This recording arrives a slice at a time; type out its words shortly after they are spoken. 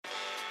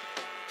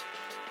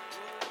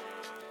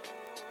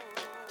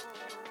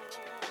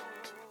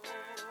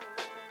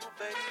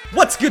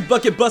What's good,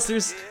 Bucket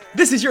Busters?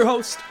 This is your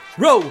host,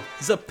 Ro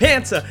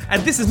Zapanta,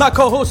 and this is my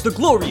co-host, the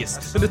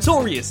glorious, the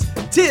notorious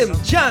Tim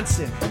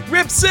Johnson.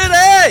 Rip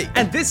City!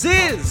 And this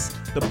is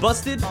the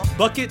Busted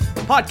Bucket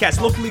Podcast,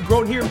 locally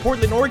grown here in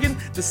Portland, Oregon,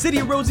 the city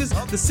of roses,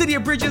 the city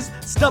of bridges,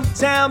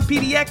 Stumptown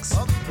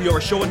PDX. We are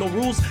a show with no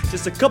rules,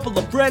 just a couple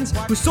of friends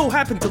who so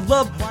happen to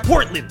love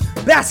Portland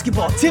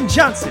basketball. Tim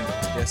Johnson.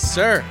 Yes,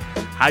 sir.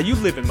 How you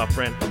living, my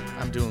friend?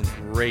 I'm doing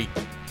great.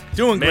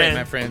 Doing great,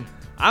 my friend.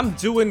 I'm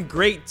doing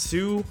great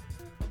too.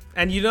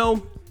 And you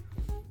know,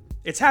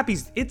 it's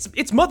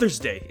Mother's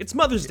Day. It's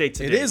Mother's Day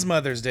today. It is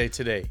Mother's Day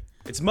today.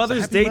 It's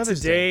Mother's Day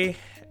today.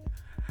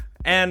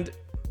 And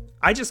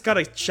I just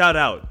gotta shout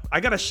out. I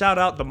gotta shout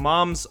out the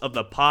moms of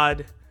the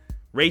pod,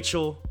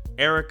 Rachel,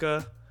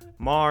 Erica,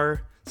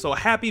 Mar. So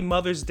happy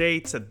Mother's Day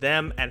to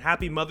them, and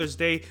happy Mother's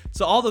Day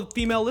to all the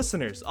female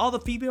listeners,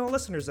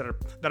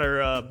 that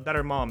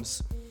are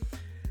moms.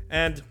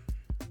 And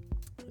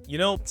you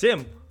know,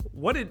 Tim,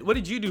 what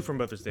did you do for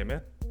Mother's Day,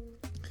 man?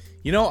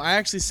 You know, I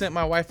actually sent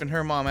my wife and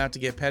her mom out to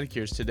get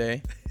pedicures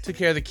today. Took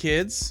care of the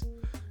kids,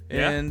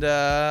 and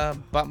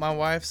bought my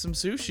wife some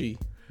sushi.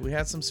 We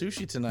had some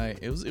sushi tonight.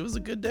 It was a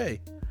good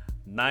day.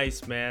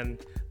 Nice, man.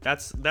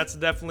 That's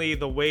definitely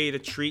the way to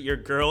treat your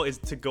girl, is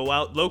to go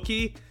out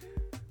low-key.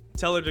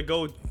 Tell her to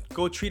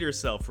go treat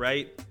herself,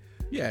 right?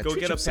 Yeah, go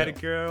get yourself.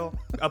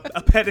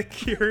 a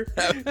pedicure.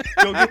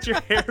 Go get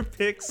your hair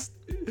fixed.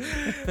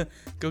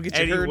 Go get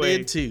your hair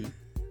did too.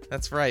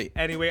 That's right.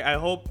 Anyway, I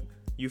hope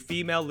you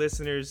female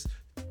listeners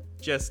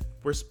just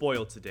were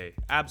spoiled today.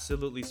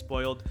 Absolutely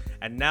spoiled.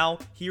 And now,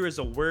 here is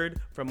a word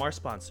from our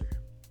sponsor.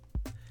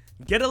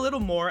 Get a little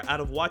more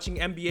out of watching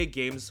NBA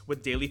games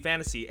with Daily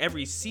Fantasy.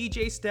 Every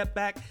CJ step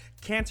back,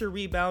 Cantor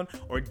rebound,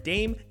 or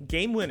Dame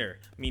game winner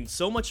means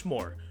so much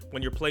more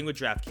when you're playing with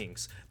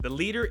DraftKings, the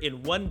leader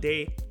in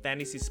one-day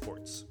fantasy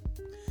sports.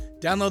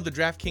 Download the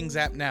DraftKings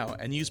app now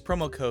and use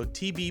promo code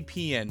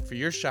TBPN for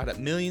your shot at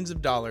millions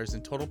of dollars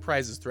in total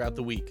prizes throughout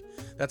the week.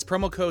 That's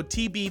promo code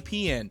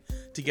TBPN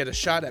to get a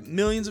shot at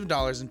millions of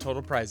dollars in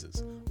total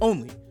prizes.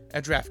 Only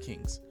at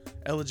DraftKings.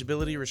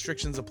 Eligibility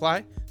restrictions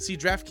apply. See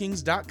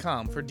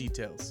DraftKings.com for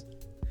details.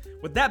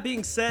 With that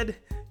being said,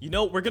 you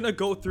know, we're going to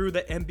go through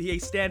the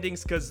NBA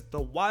standings because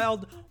the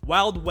Wild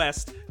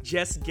West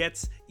just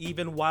gets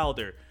even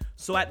wilder.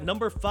 So at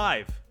number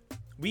 5,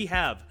 we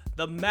have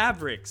the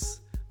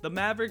Mavericks. The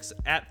Mavericks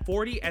at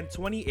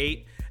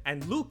 40-28,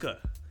 and Luka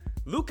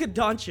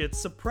Doncic,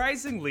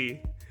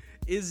 surprisingly,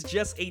 is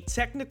just a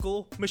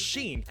technical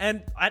machine.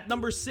 And at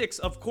number 6,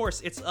 of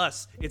course, it's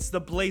us. It's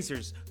the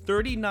Blazers,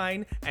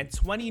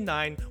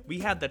 39-29. We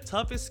have the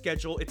toughest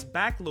schedule. It's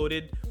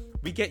backloaded.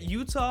 We get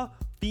Utah,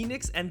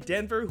 Phoenix, and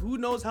Denver. Who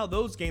knows how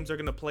those games are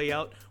going to play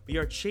out? We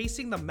are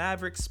chasing the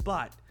Mavericks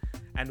spot,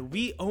 and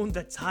we own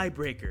the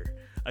tiebreaker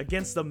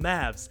against the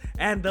Mavs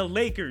and the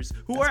Lakers,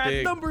 who are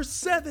at number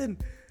 7.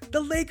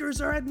 The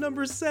Lakers are at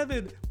number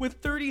 7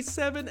 with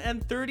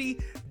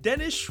 37-30.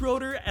 Dennis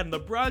Schroeder and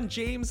LeBron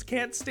James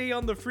can't stay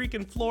on the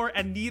freaking floor,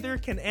 and neither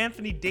can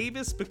Anthony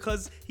Davis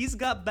because he's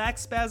got back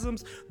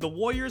spasms. The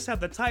Warriors have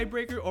the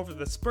tiebreaker over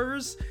the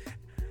Spurs,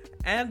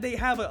 and they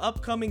have an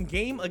upcoming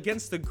game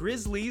against the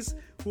Grizzlies,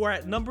 who are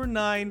at number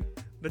 9.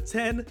 The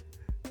 10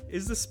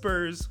 is the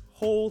Spurs.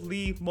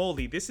 Holy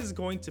moly. This is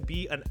going to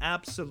be an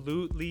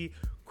absolutely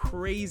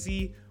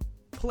crazy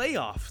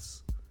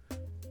playoffs.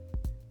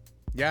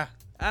 Yeah.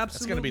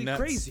 Absolutely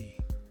crazy.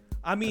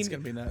 I mean, it's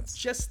gonna be nuts.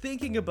 Just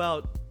thinking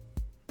about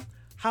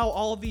how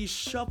all these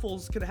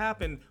shuffles could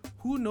happen.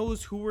 Who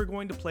knows who we're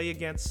going to play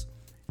against?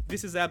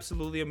 This is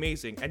absolutely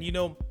amazing. And you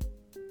know,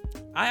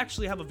 I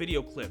actually have a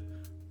video clip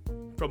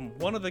from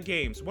one of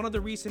the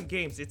recent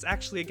games. It's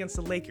actually against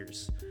the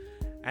Lakers.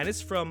 And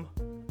it's from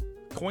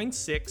Coin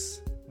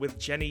 6 with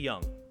Jenny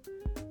Young.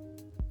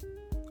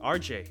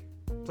 RJ,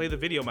 play the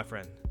video, my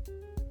friend.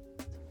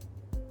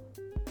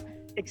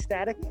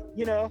 Ecstatic,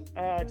 you know,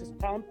 just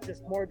pumped,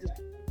 just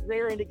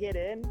raring to get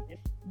in.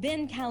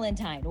 Ben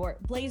Callentine, or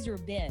Blazer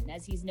Ben,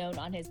 as he's known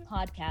on his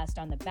podcast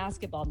on the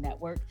Basketball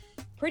Network,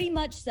 pretty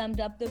much summed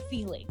up the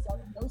feelings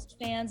of most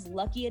fans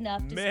lucky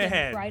enough to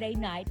spend Friday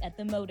night at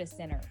the Moda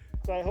Center.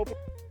 So I hope.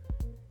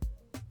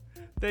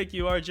 Thank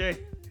you, RJ.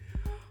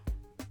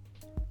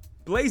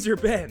 Blazer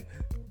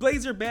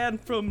Ben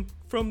from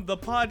the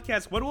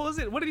podcast. What was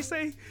it? What did he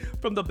say?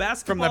 From the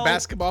basketball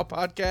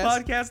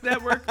podcast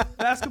network,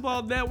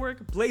 Basketball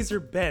Network. Blazer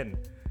Ben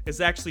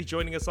is actually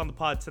joining us on the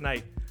pod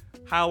tonight.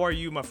 How are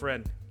you, my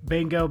friend?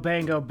 Bingo,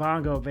 bango,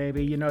 bongo,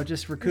 baby. You know,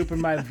 just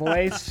recouping my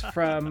voice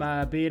from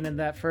being in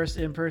that first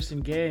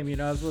in-person game. You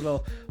know, I was a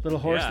little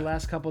hoarse the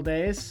last couple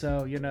days,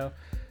 so you know,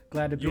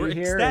 glad to be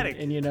here. Ecstatic.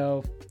 And you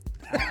know,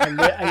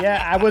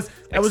 I was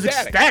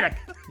ecstatic.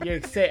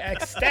 You say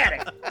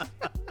ecstatic.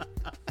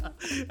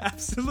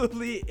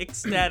 Absolutely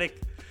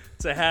ecstatic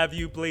to have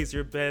you,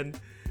 Blazer Ben.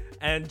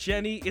 And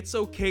Jenny, it's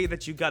okay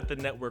that you got the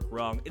network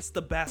wrong. It's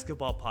the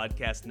Basketball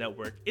Podcast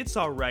Network. It's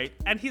all right.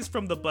 And he's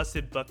from the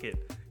Busted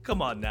Bucket.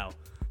 Come on now.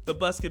 The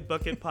Busted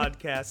Bucket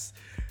Podcast.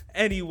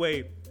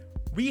 Anyway,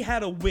 we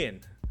had a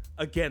win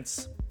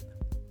against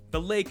the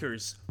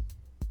Lakers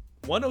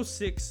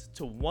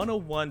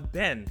 106-101.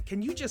 Ben,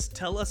 can you just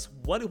tell us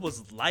what it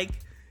was like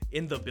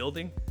in the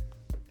building?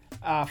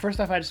 First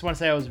off, I just want to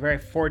say I was very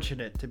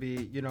fortunate to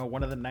be,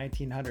 one of the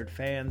 1,900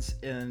 fans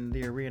in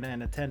the arena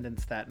in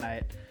attendance that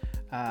night.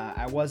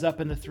 I was up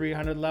in the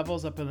 300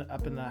 levels, up in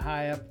the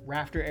high up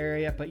rafter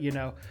area, but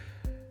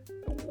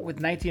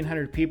with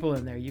 1,900 people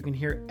in there, you can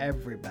hear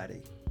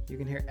everybody. You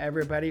can hear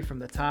everybody from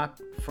the top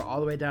for all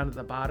the way down to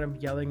the bottom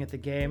yelling at the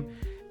game.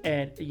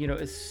 And,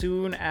 as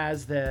soon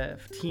as the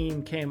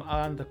team came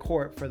on the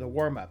court for the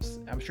warm-ups,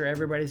 I'm sure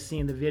everybody's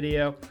seen the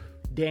video.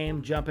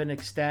 Dame jumping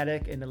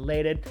ecstatic and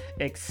elated.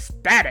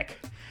 Ecstatic!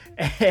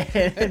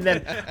 And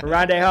then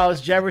Rondae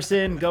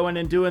Hollis-Jefferson going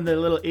and doing the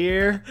little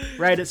ear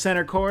right at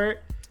center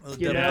court.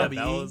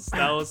 That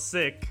was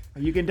sick.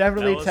 You can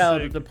definitely tell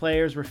that the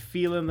players were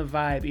feeling the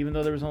vibe, even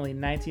though there was only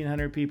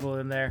 1,900 people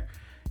in there.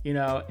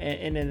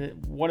 And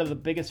then one of the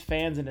biggest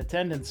fans in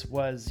attendance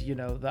was,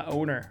 the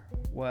owner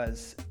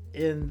was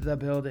in the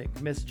building.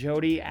 Miss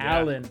Jody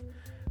Allen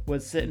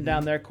was sitting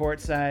down there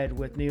courtside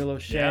with Neil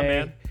O'Shea. Yeah,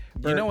 man.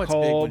 You know it's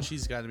big when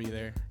she's got to be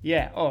there.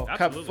 Yeah. Oh,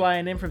 Cup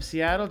flying in from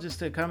Seattle just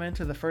to come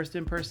into the first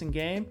in-person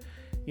game.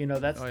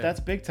 That's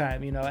big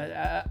time.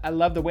 I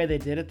love the way they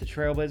did it. The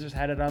Trailblazers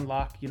had it on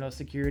lock.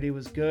 Security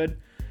was good.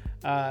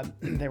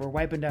 They were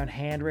wiping down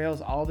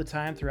handrails all the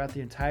time throughout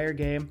the entire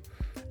game.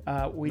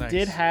 We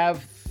did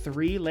have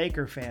 3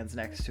 Laker fans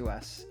next to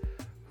us.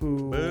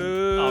 Who?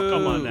 Oh,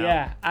 come on now.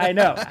 Yeah, I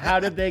know.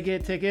 How did they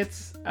get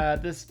tickets?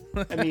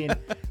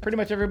 Pretty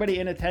much everybody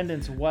in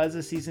attendance was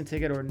a season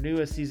ticket or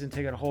knew a season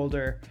ticket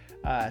holder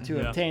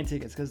to obtain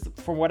tickets. Because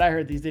from what I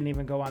heard, these didn't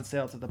even go on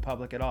sale to the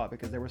public at all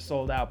because they were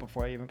sold out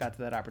before I even got to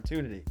that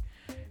opportunity.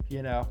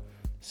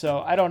 So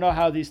I don't know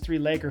how these 3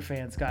 Laker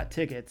fans got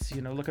tickets.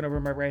 Looking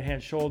over my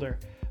right-hand shoulder.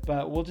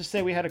 But we'll just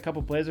say we had a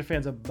couple Blazer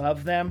fans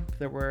above them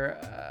that were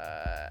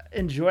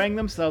enjoying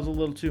themselves a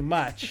little too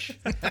much.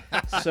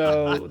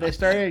 So they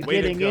started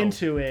getting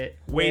into it.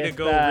 Way to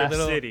go, Rip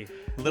City.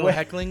 Little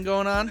heckling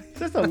going on?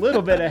 Just a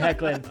little bit of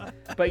heckling.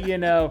 But,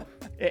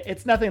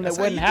 it's nothing that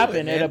wouldn't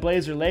happen at a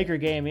Blazer-Laker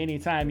game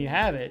anytime you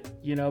have it.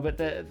 But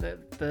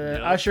the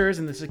ushers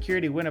and the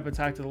security went up and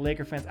talked to the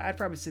Laker fans. I'd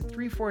probably say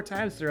 3-4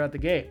 times throughout the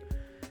game.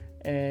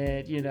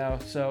 And,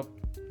 so...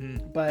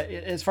 But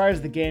as far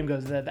as the game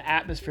goes, the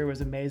atmosphere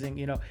was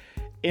amazing.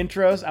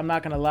 Intros, I'm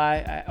not going to lie,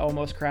 I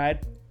almost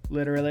cried,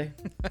 literally.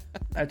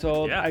 I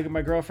told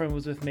my girlfriend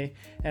was with me,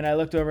 and I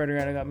looked over at her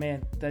and I go,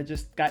 man, that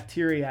just got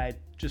teary-eyed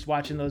just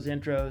watching those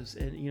intros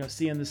and,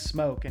 seeing the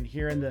smoke and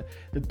hearing the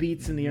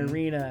beats in the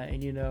arena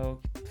and,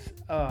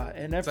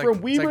 and then from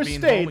Weber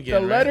State,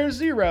 again, the letter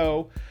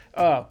 0.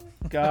 Oh,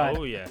 God.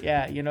 Oh, yeah.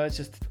 Yeah,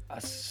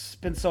 it's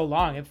been so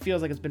long. It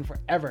feels like it's been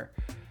forever.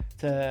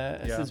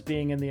 Since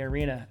being in the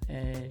arena,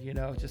 and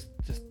I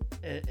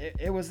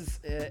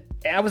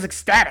was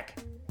ecstatic.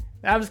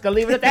 I'm just gonna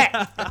leave it at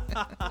that.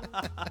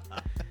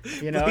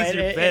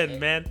 Blazer Ben,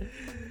 man,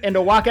 and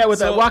to walk out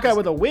with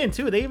a win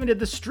too. They even did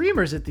the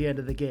streamers at the end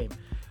of the game.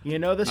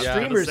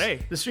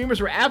 The streamers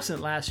were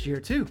absent last year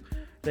too.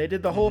 They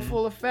did the whole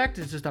full effect.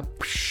 It's just a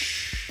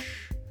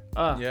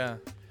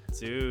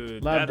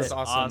dude, that is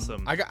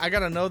awesome. I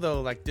gotta know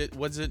though, like, did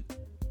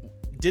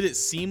it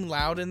seem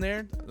loud in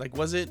there? Like,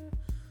 was it?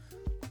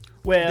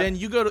 Well, then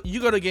you go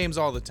to games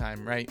all the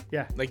time, right?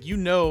 Yeah. Like, you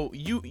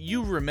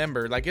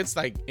remember, like, it's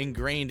like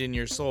ingrained in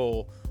your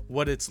soul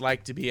what it's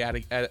like to be at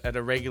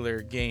a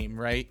regular game,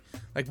 right?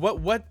 Like,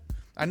 what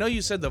I know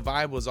you said the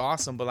vibe was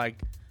awesome, but like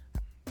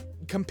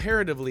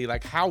comparatively,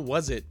 like, how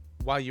was it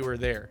while you were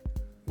there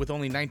with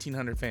only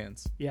 1,900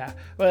 fans? Yeah.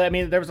 Well,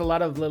 there was a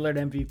lot of Lillard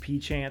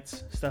MVP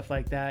chants, stuff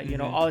like that.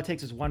 All it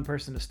takes is one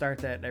person to start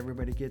that and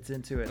everybody gets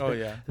into it.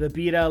 The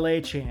Beat LA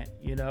chant,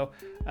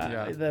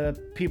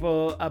 the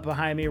people up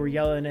behind me were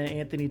yelling at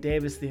Anthony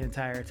Davis the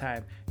entire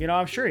time.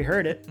 I'm sure he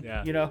heard it.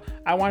 Yeah.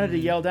 I wanted to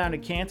yell down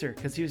at Cantor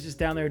because he was just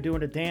down there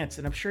doing a dance,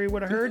 and I'm sure he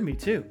would have heard me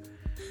too.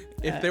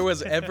 If there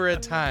was ever a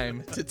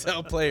time to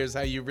tell players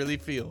how you really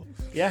feel.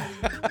 Yeah,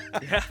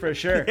 for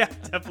sure. Yeah,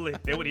 definitely.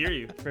 They would hear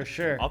you. For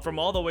sure. From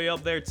all the way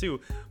up there, too.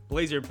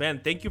 Blazer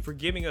Ben, thank you for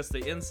giving us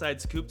the inside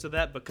scoop to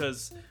that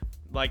because,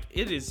 like,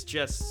 it is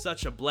just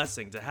such a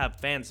blessing to have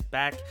fans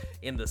back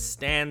in the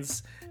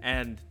stands.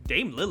 And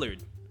Dame Lillard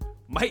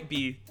might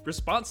be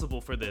responsible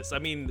for this. I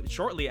mean,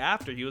 shortly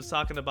after, he was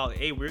talking about,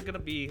 hey, we're going to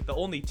be the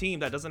only team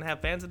that doesn't have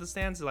fans in the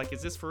stands. Like,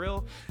 is this for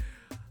real?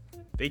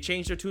 They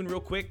changed their tune real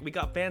quick. We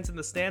got fans in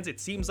the stands.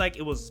 It seems like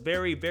it was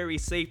very, very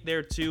safe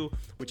there too,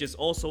 which is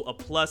also a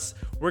plus.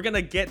 We're going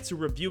to get to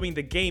reviewing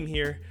the game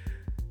here.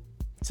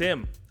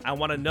 Tim, I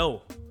want to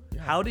know,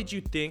 how did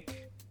you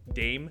think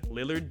Dame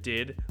Lillard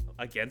did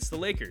against the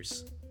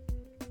Lakers?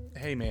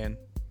 Hey, man.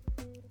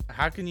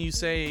 How can you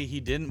say he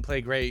didn't play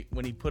great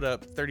when he put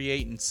up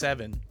 38 and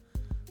 7?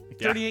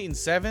 38 and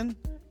 7?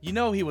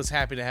 He was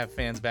happy to have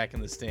fans back in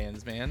the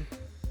stands, man.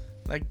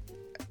 Like,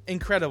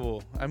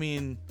 incredible. I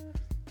mean,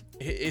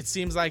 it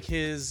seems like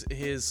his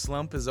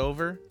slump is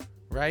over,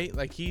 right?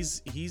 Like,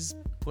 he's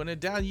putting it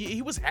down.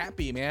 He was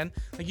happy, man.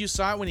 Like, you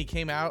saw it when he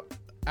came out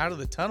out of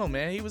the tunnel,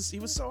 man. He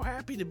was so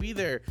happy to be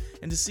there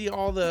and to see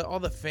all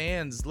the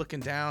fans looking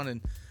down.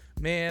 And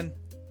man,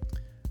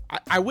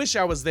 I wish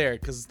I was there,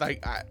 because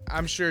like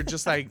I'm sure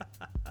just like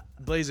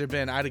Blazer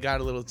Ben, I'd have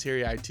got a little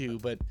teary eyed too.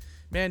 But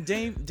man,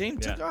 Dame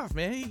took off,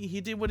 man.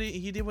 He did what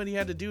he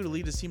had to do to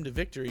lead his team to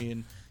victory.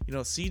 And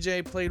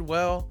CJ played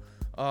well.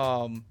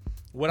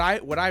 What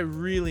I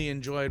really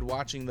enjoyed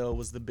watching though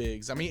was the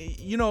bigs. I mean,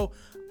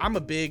 I'm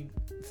a big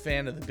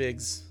fan of the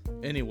bigs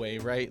anyway,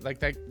 right? Like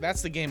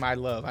that's the game I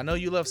love. I know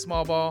you love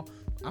small ball.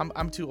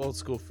 I'm too old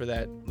school for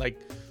that. Like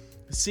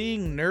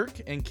seeing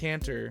Nurk and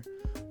Cantor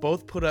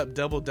both put up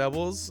double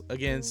doubles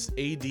against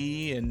AD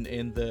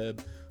and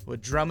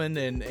with Drummond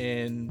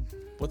and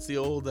what's the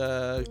old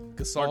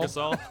Gasol? Marc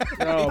Gasol.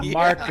 Oh, yeah.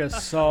 Marc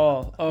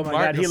Gasol. Oh my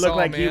God, he looked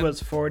like he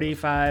was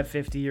 45,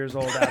 50 years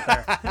old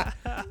out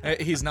there.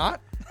 He's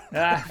not?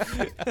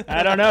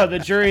 I don't know. The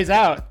jury's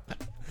out.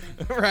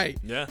 Right.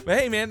 Yeah. But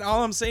hey, man,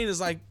 all I'm saying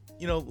is, like,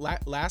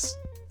 last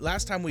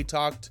time we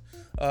talked,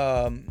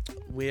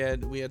 we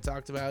had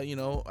talked about,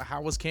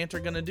 how was Cantor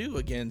gonna do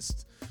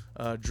against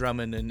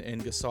Drummond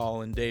and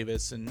Gasol and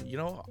Davis, and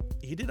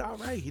he did all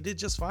right. He did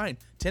just fine.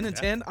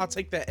 10-10. I'll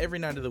take that every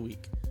night of the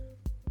week.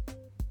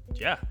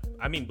 Yeah.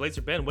 I mean,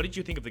 Blazer Ben, what did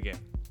you think of the game?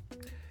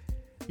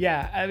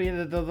 Yeah, I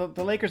mean,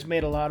 the Lakers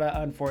made a lot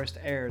of unforced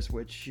errors,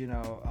 which,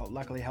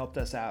 luckily helped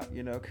us out.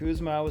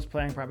 Kuzma was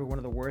playing probably one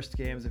of the worst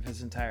games of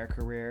his entire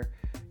career.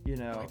 He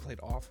played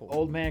awful.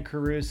 Old man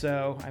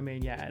Caruso. I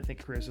mean, yeah, I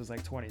think Caruso's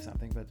like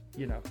 20-something, but,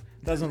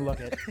 doesn't look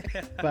it.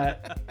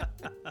 But,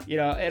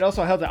 it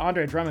also helped that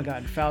Andre Drummond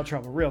got in foul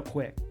trouble real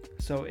quick.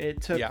 So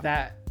it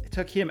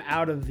took him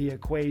out of the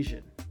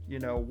equation.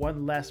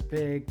 One less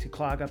big to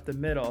clog up the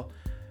middle.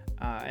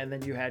 And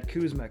then you had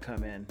Kuzma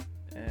come in.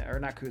 Or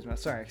not Kuzma,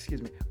 sorry,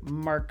 excuse me.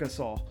 Marc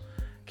Gasol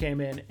came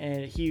in,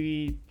 and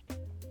he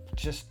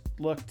just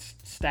looked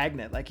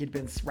stagnant, like he'd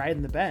been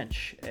riding the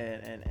bench,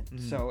 and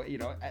so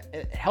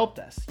it helped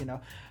us. I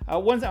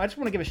just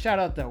want to give a shout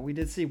out though. We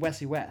did see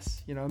Wesley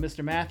West,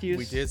 Mr. Matthews.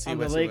 We did see on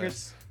Wesley the Lakers.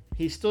 West.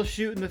 He's still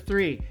shooting the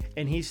three,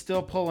 and he's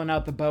still pulling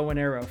out the bow and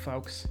arrow,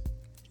 folks.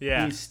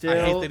 Yeah, he's still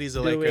I hate that he's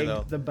a Laker, doing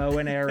though. the bow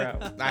and arrow.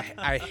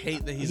 I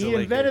hate that he's a He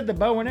Laker. invented the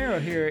bow and arrow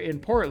here in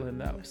Portland,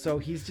 though, so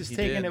he's just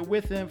taking did. it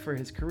with him for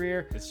his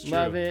career. It's true.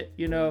 Love it.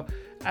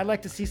 I'd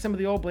like to see some of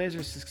the old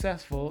Blazers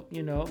successful,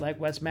 like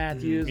Wes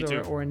Matthews Me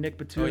too. or Nick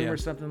Batum yeah. or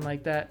something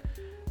like that.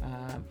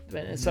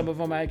 And some of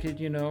them I could,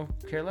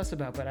 care less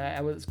about, but I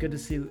was good to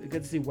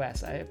see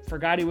Wes. I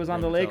forgot he was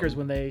on the Lakers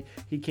when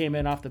he came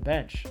in off the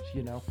bench,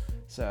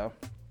 so.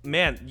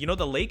 Man,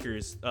 the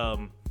Lakers,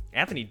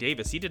 Anthony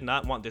Davis, he did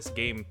not want this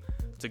game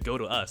to go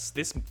to us.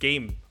 This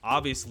game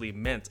obviously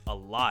meant a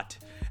lot,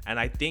 and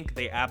I think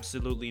they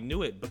absolutely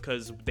knew it,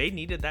 because they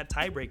needed that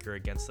tiebreaker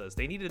against us.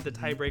 They needed the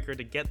tiebreaker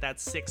to get that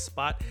 6th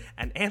spot,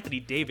 and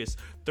Anthony Davis,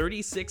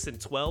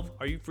 36-12,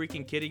 are you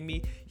freaking kidding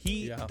me?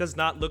 He does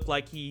not look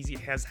like he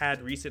has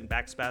had recent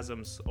back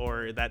spasms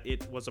or that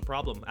it was a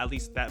problem. At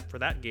least that for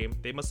that game,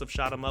 they must have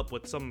shot him up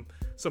with some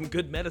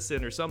good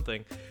medicine or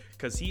something,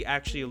 because he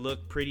actually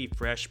looked pretty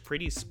fresh,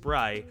 pretty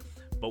spry.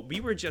 But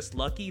we were just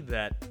lucky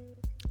that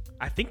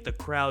I think the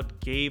crowd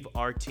gave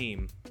our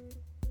team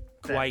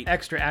quite that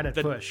extra added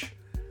push.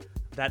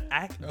 That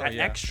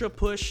extra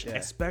push,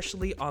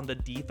 especially on the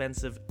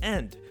defensive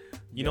end.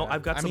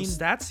 I've got some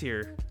stats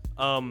here.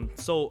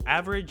 So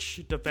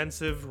average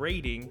defensive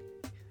rating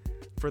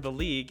for the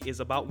league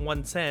is about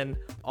 110.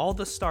 All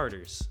the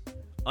starters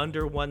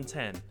under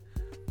 110.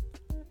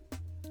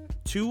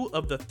 3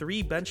 of the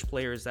 4 bench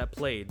players that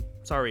played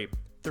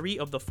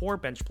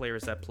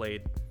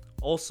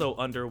also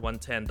under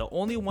 110. The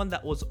only one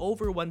that was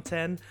over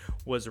 110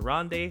 was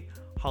Rondae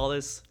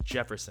Hollis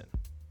Jefferson.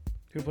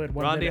 Who played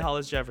 1 Rondae minute.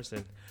 Hollis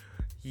Jefferson.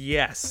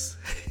 Yes.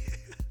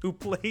 Who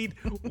played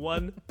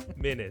 1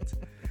 minute.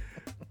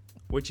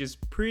 Which is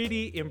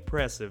pretty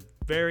impressive.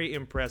 Very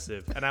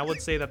impressive. And I would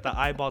say that the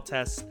eyeball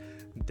test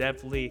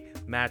definitely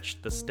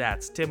matched the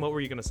stats. Tim, what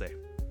were you going to say?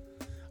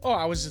 Oh,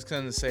 I was just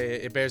going to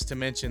say it bears to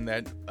mention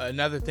that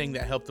another thing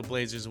that helped the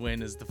Blazers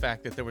win is the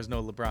fact that there was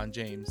no LeBron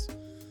James.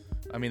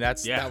 I mean,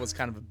 that was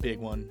kind of a big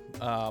one.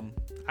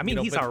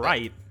 He's all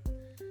right.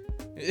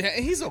 Yeah,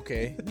 he's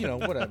okay.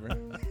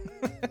 Whatever.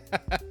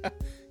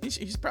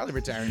 he's probably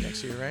retiring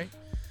next year, right?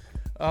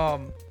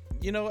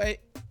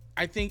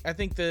 I think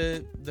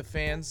the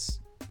fans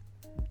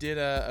did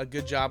a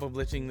good job of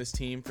lifting this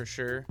team for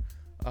sure.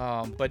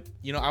 But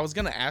I was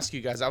gonna ask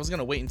you guys. I was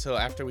gonna wait until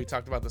after we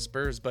talked about the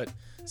Spurs, but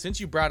since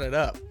you brought it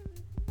up,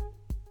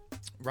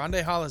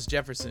 Rondae Hollis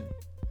Jefferson.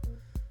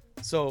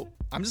 So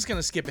I'm just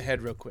gonna skip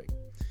ahead real quick.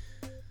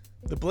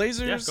 The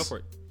Blazers. Yeah, go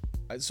for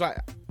it. So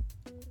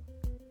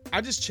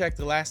I just checked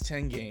the last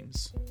 10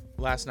 games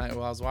last night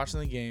while I was watching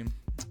the game,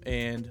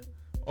 and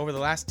over the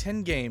last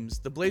 10 games,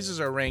 the Blazers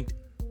are ranked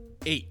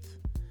 8th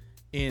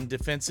in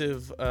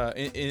defensive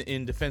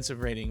in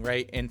defensive rating,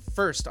 right, and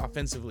 1st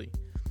offensively.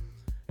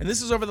 And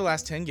this is over the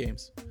last 10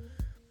 games.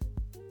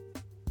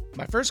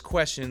 My first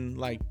question,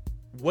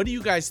 what do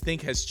you guys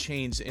think has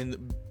changed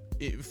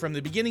from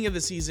the beginning of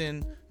the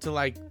season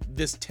to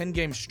this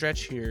 10-game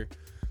stretch here?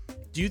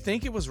 Do you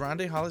think it was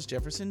Rondae Hollis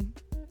Jefferson?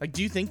 Like,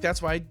 do you think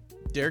that's why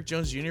Derrick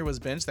Jones Jr. was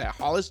benched? That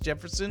Hollis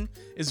Jefferson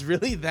is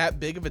really that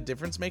big of a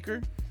difference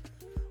maker?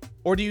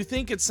 Or do you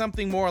think it's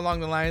something more along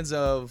the lines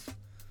of,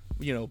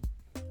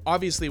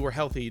 obviously we're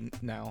healthy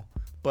now,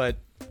 but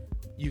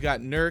you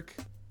got Nurk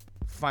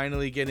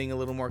finally getting a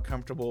little more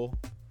comfortable,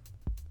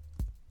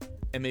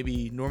 and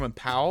maybe Norman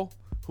Powell,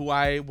 who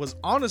I was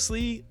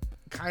honestly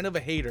kind of a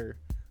hater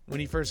when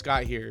he first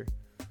got here,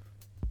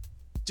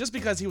 just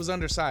because he was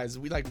undersized.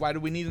 Why do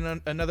we need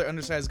another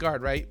undersized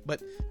guard, right?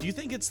 But do you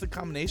think it's the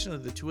combination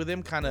of the two of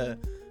them kind of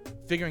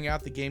figuring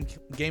out the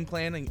game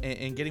plan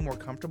and getting more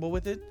comfortable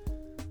with it?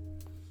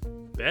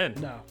 Ben,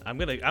 No. I'm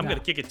gonna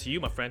kick it to you,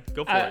 my friend.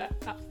 Go for it.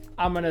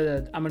 I'm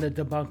gonna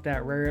debunk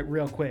that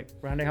real quick.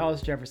 Rondae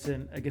Hollis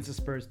Jefferson against the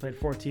Spurs played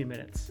 14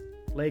 minutes.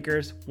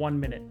 Lakers 1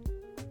 minute.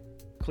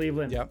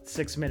 Cleveland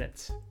 6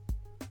 minutes.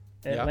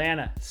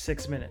 Atlanta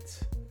 6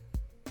 minutes.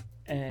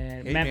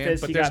 And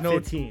Memphis he got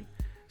 15.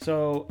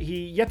 So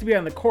you have to be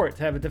on the court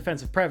to have a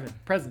defensive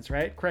presence,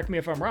 right? Correct me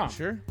if I'm wrong.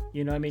 Sure.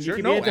 You know what I mean? Sure.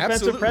 You can be a defensive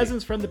Absolutely.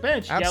 presence from the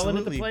bench, yelling at the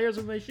Absolutely. players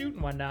when they shoot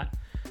and whatnot.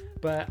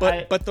 But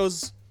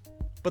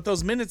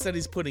those minutes that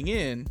he's putting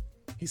in,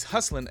 he's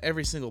hustling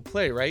every single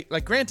play, right?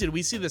 Like, granted,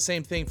 we see the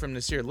same thing from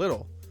Nasir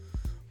Little,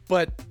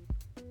 but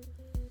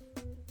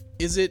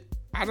is it?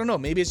 I don't know.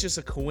 Maybe it's just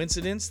a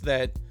coincidence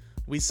that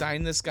we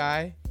signed this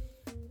guy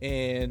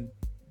and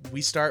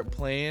we start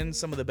playing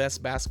some of the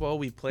best basketball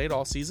we've played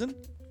all season.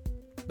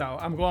 No,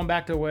 I'm going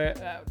back to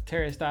where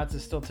Terry Stotts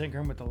is still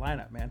tinkering with the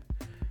lineup, man.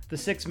 The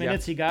 6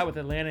 minutes he got with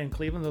Atlanta and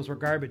Cleveland, those were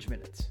garbage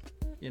minutes.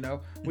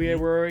 We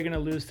were already going to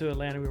lose to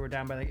Atlanta. We were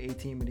down by like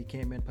 18 when he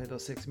came in, played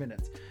those 6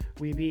 minutes.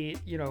 We beat,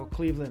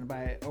 Cleveland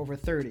by over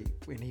 30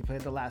 when he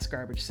played the last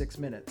garbage 6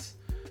 minutes.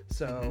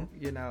 So,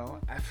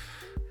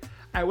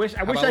 I wish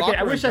I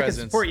could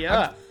support you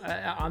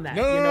on that.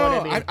 No, you know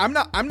what I mean?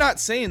 I'm not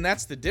saying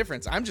that's the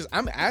difference.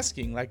 I'm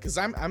asking, like, because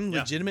I'm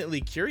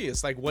legitimately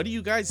curious. Like, what do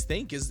you guys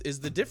think is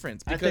the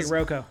difference? Because I think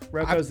Rocco.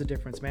 Rocco's the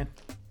difference, man.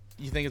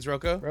 You think it's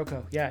Rocco?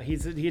 Rocco, yeah.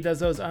 He does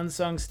those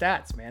unsung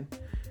stats, man.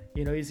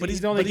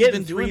 He's only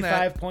getting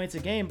 3-5 points a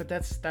game, but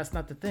that's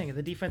not the thing.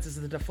 The defense is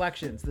the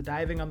deflections, the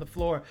diving on the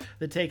floor,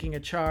 the taking a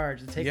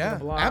charge, the taking a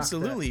block.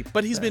 Absolutely.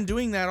 But he's been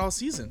doing that all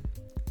season.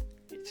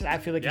 I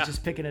feel like he's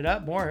just picking it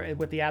up more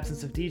with the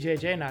absence of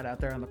DJJ not out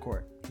there on the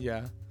court.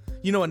 Yeah.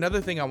 Another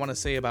thing I want to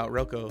say about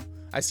Rocco.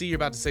 I see you're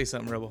about to say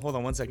something, Robo. Hold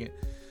on 1 second.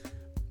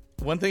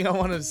 One thing I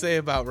wanted to say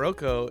about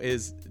Rocco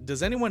is,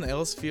 does anyone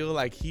else feel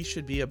like he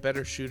should be a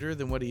better shooter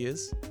than what he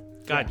is?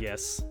 God,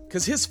 yes.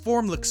 Because his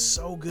form looks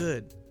so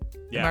good.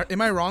 Yeah.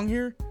 Am I wrong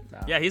here? No.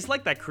 Yeah, he's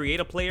like that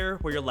creative player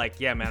where you're like,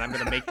 yeah, man, I'm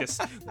going to make this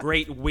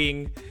great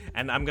wing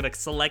and I'm going to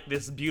select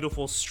this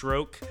beautiful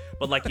stroke,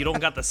 but like you don't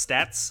got the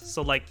stats.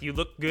 So like you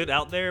look good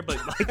out there, but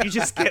like you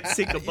just can't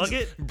sink a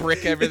bucket.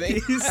 Brick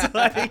everything. He's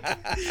like,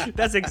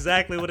 that's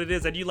exactly what it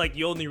is. And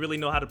you only really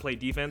know how to play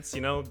defense,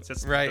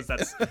 just right.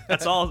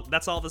 That's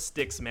all the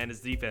sticks, man,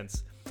 is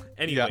defense.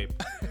 Anyway,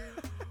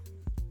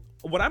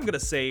 what I'm going to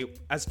say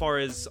as far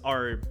as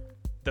our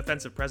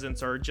defensive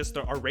presence or just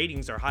our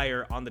ratings are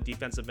higher on the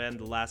defensive end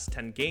the last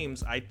 10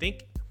 games, I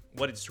think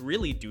what it's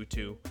really due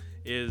to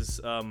is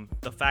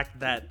the fact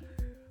that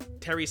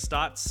Terry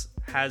Stotts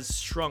has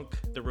shrunk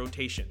the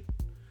rotation.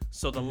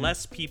 So the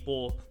less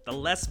people, the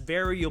less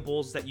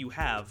variables that you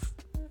have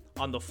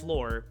on the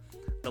floor,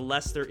 the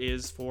less there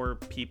is for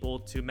people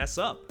to mess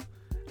up.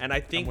 And I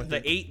think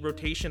the 8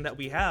 rotation that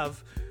we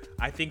have,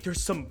 I think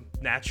there's some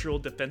natural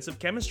defensive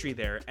chemistry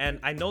there. And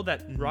I know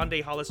that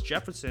Rondae Hollis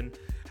Jefferson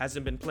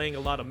hasn't been playing a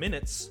lot of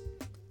minutes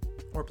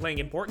or playing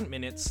important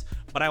minutes,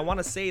 but I want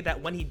to say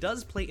that when he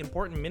does play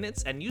important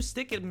minutes and you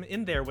stick him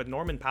in there with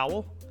Norman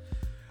Powell,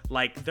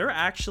 like they're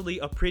actually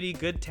a pretty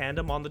good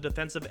tandem on the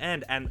defensive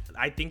end. And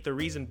I think the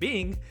reason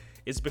being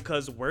is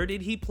because where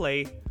did he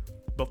play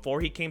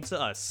before he came to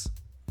us?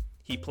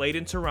 He played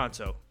in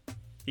Toronto.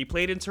 He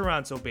played in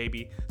Toronto,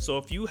 baby. So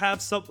if you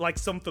have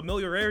some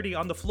familiarity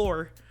on the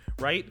floor,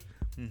 right?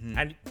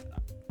 And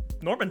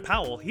Norman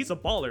Powell, he's a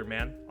baller,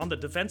 man, on the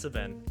defensive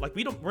end. Like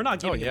we're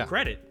not giving him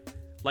credit.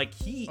 Like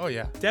he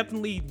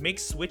definitely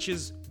makes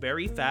switches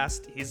very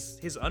fast.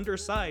 He's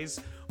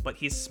undersized, but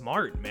he's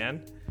smart,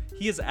 man.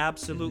 He is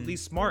absolutely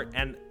smart.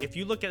 And if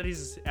you look at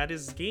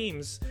his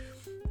games,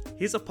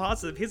 he's a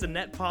positive. He's a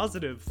net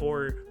positive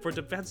for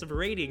defensive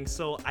rating.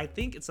 So I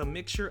think it's a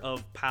mixture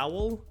of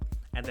Powell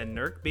and then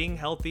Nurk being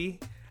healthy,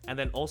 and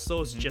then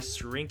also just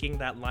shrinking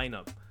that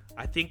lineup.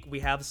 I think we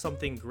have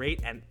something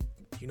great. And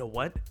you know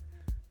what?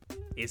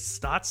 Is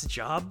Stotts'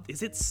 job,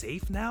 is it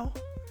safe now?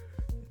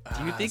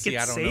 Do you think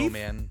it's safe? I don't know,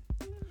 man.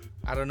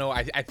 I don't know.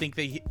 I think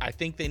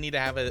they need to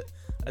have a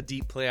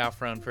deep playoff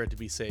run for it to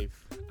be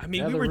safe. I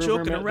mean, we were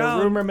joking around.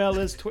 The rumor mill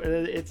is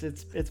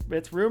it's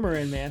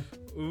rumoring, man.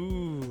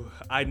 Ooh,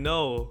 I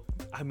know.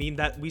 I mean,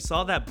 that we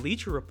saw that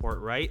Bleacher Report,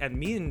 right? And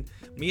me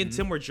and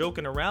Tim were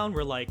joking around.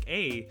 We're like,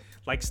 hey,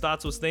 like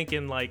Stotts was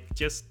thinking, like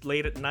just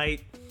late at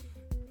night,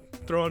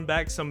 throwing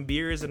back some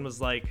beers, and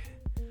was like,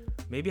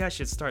 maybe I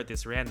should start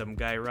this random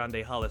guy,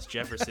 Rondae Hollis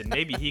Jefferson.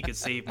 Maybe he could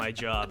save my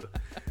job.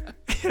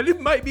 And it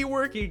might be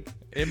working.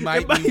 It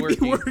might be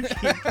working.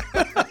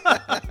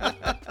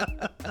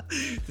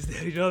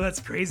 That's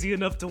crazy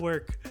enough to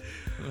work.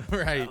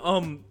 Right.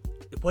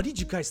 What did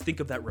you guys think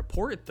of that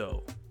report,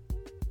 though?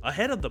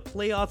 Ahead of the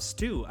playoffs,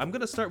 too. I'm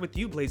gonna start with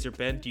you, Blazer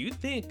Ben. Do you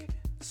think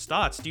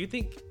Stotts? Do you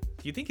think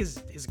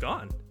is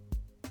gone?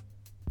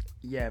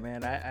 Yeah,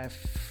 man.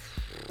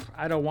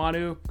 I don't want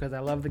to because I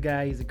love the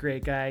guy. He's a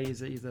great guy.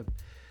 He's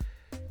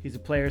a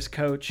player's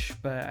coach,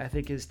 but I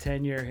think his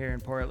tenure here in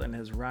Portland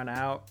has run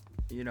out.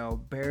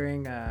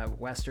 Bearing a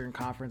Western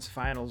Conference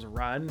Finals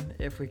run,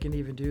 if we can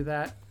even do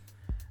that.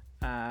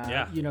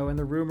 And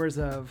the rumors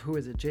of who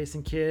is it,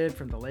 Jason Kidd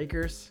from the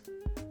Lakers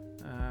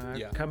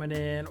coming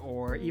in,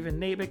 or even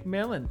Nate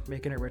McMillan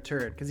making a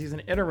return because he's an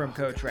interim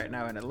coach right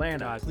now in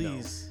Atlanta. God,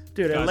 please.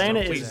 Dude, God,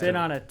 Atlanta please has been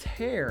on a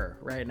tear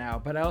right now,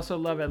 but I also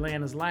love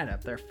Atlanta's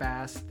lineup. They're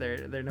fast.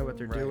 They know what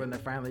they're doing. They're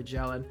finally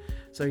gelling.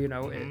 So,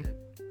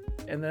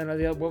 and then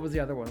what was the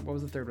other one? What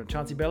was the third one?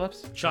 Chauncey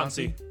Billups?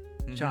 Chauncey.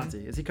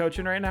 Chauncey. Is he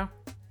coaching right now?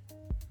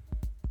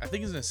 I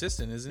think he's an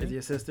assistant, isn't he? Is he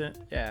assistant?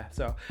 Yeah.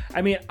 So,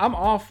 I'm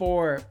all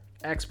for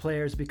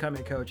ex-players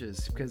becoming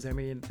coaches because,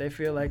 they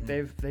feel like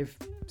they've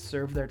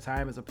served their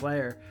time as a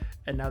player,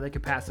 and now they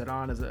can pass it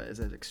on as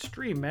an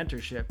extreme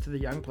mentorship to the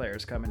young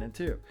players coming in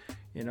too.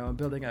 And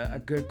building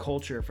a good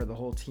culture for the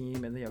whole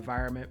team and the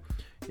environment.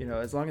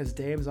 As long as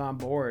Dame's on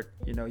board,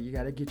 you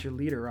got to get your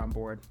leader on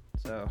board.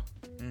 So,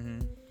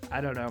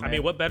 I don't know,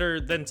 man. What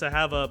better than to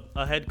have a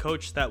head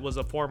coach that was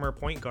a former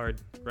point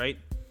guard, right?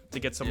 To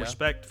get some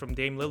respect from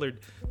Dame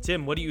Lillard.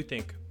 Tim, what do you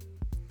think?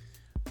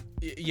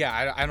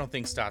 Yeah, I don't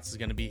think Stotts is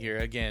going to be here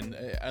again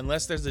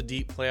unless there's a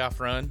deep playoff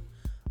run.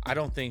 I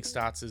don't think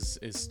Stotts is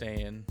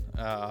staying.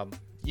 I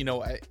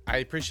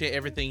appreciate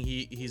everything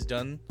he's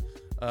done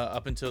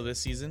up until this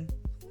season,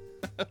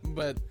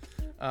 but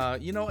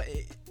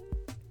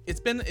it's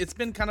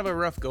been kind of a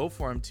rough go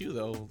for him too,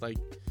 though. Like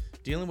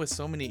dealing with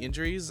so many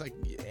injuries, like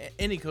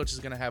any coach is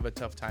going to have a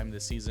tough time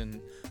this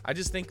season. I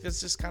just think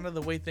that's just kind of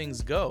the way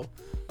things go.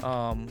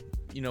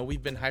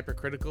 We've been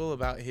hypercritical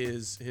about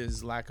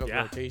his lack of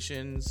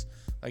rotations,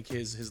 like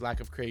his lack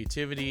of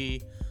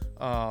creativity.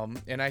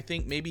 And I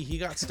think maybe he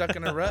got stuck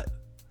in a rut.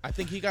 I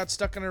think he got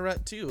stuck in a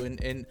rut too.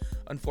 And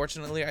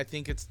unfortunately, I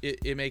think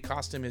it may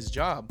cost him his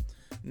job.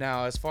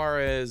 Now, as far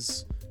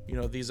as,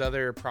 these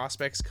other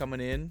prospects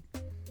coming in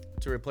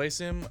to replace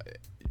him,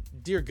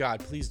 dear God,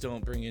 please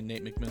don't bring in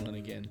Nate McMillan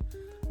again.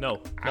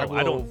 No, I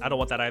don't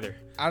want that either.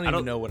 I don't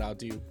even know what I'll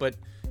do. But,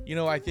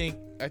 I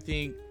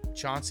think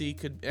Chauncey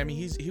could,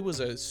 he was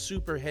a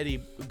super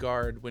heady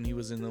guard when he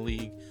was in the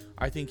league.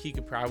 I think he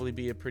could probably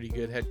be a pretty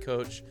good head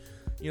coach.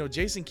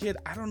 Jason Kidd,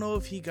 I don't know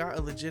if he got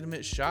a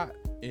legitimate shot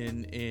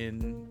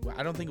in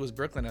I don't think it was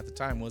Brooklyn at the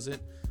time, was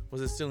it?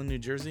 Was it still in New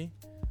Jersey?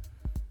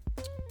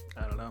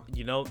 I don't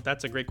know.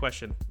 That's a great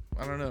question.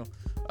 I don't know.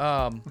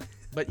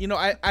 But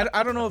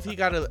I don't know if he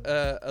got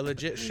a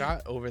legit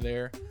shot over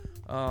there.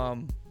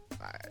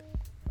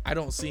 I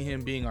don't see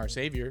him being our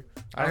savior.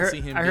 I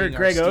heard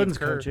Greg Oden's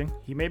coaching.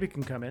 He maybe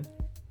can come in.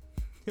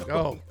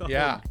 Oh,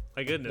 yeah.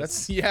 My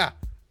goodness.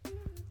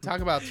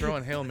 Talk about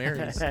throwing Hail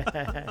Marys.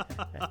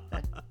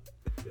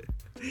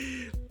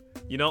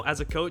 As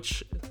a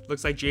coach,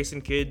 looks like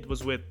Jason Kidd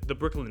was with the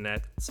Brooklyn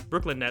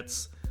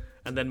Nets,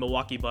 and then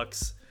Milwaukee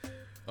Bucks.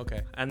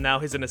 Okay. And now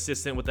he's an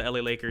assistant with the LA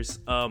Lakers.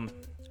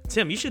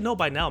 Tim, you should know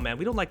by now, man.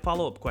 We don't like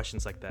follow-up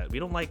questions like that. We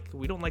don't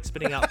like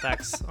spitting out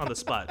facts on the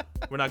spot.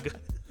 We're not good.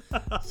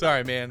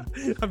 Sorry, man.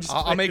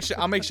 I'll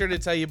make sure to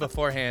tell you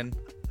beforehand.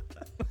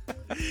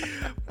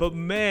 But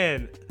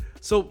man,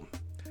 so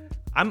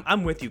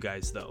I'm with you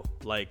guys though.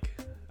 Like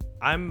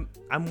I'm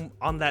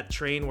on that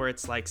train where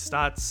it's like,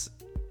 Stotts,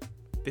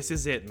 this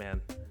is it,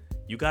 man.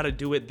 You got to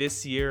do it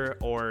this year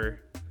or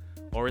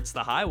it's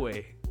the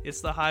highway.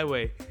 It's the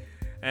highway.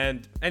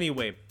 And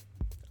anyway,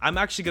 I'm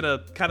actually going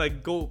to kind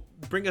of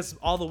bring us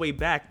all the way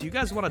back. Do you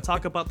guys want to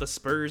talk about the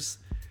Spurs?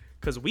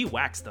 Because we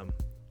waxed them.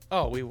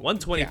 Oh, we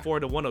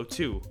 124 to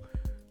 102.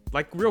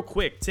 Like, real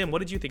quick, Tim, what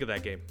did you think of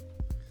that game?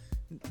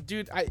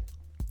 Dude, I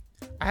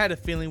had a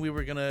feeling we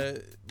were going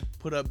to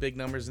put up big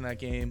numbers in that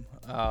game.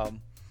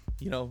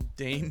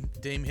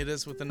 Dame hit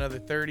us with another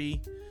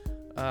 30.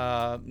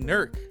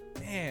 Nurk,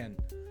 man,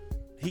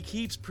 he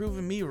keeps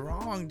proving me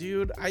wrong,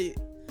 dude. I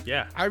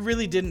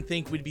really didn't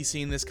think we'd be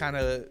seeing this kind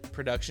of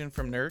production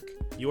from Nurk.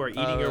 You are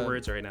eating your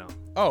words right now.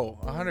 Oh,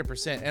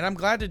 100%. And I'm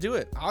glad to do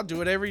it. I'll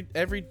do it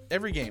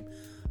every game.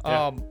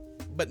 Yeah.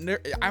 But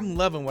I'm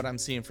loving what I'm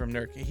seeing from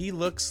Nurk. He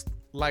looks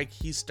like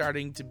he's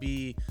starting to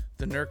be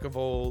the Nurk of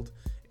old.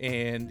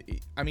 And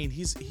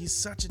he's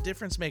such a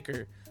difference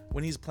maker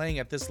when he's playing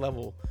at this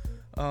level.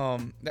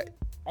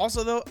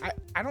 Also, though,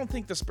 I don't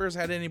think the Spurs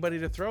had anybody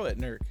to throw at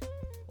Nurk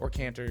or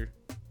Cantor.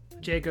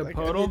 Jacob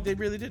Poeltl? They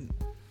really didn't.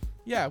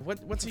 Yeah,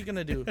 what's he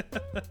gonna do?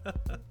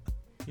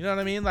 You know what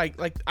I mean?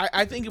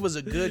 I think it was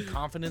a good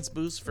confidence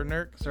boost for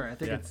Nurk. Sorry, I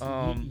think it's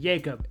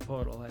Jacob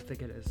Poeltl. I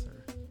think it is,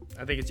 sir.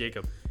 I think it's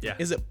Jacob. Yeah.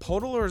 Is it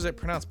Poeltl or is it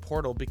pronounced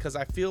Portal? Because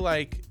I feel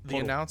like the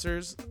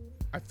announcers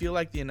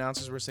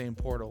were saying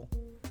Portal.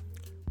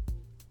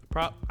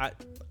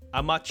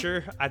 I'm not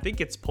sure. I think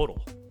it's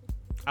Poeltl.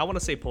 I want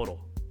to say Podol.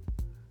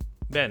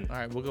 Ben. All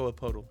right, we'll go with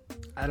Podol.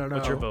 I don't know.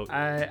 What's your vote?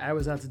 I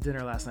was out to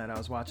dinner last night. I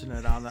was watching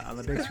it on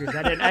the big screen.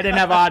 I didn't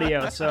have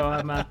audio, so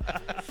I'm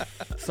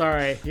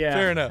sorry. Yeah.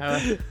 Fair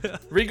enough.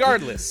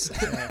 Regardless.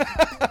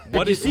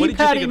 What did you see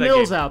Patty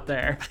Mills out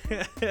there?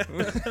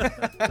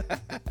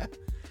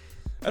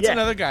 That's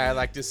another guy I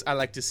like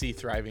to see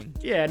thriving.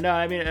 Yeah, no,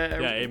 I mean,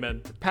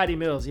 amen. Patty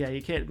Mills, yeah,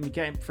 you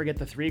can't forget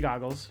the three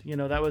goggles. You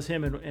know, that was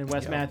him and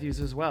Wes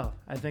Matthews as well.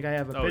 I think I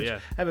have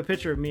a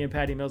picture of me and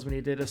Patty Mills when he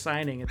did a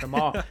signing at the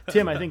mall.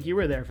 Tim, I think you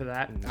were there for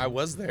that. I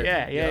was there.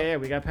 Yeah.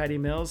 We got Patty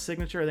Mills'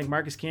 signature. I think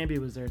Marcus Camby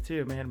was there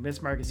too. Man,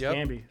 miss Marcus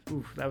Camby.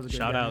 Oof, that was a good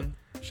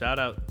Shout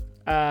out.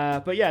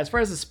 But yeah, as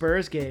far as the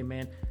Spurs game,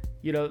 man,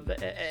 you know,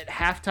 at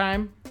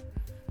halftime,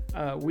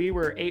 we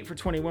were 8 for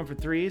 21 for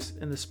threes,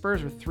 and the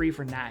Spurs were 3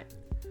 for 9.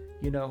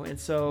 You know, and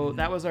so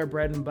that was our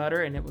bread and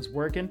butter, and it was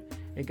working.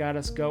 It got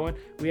us going.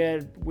 We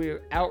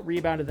out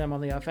rebounded them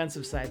on the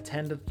offensive side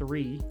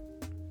 10-3,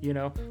 you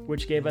know,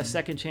 which gave us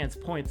second chance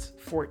points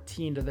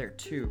 14 to their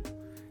 2.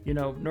 You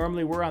know,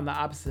 normally we're on the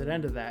opposite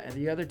end of that, and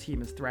the other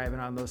team is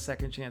thriving on those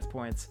second chance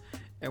points,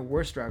 and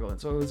we're struggling.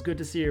 So it was good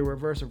to see a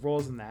reverse of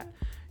roles in that,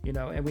 you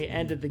know, and we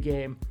ended the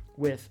game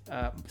with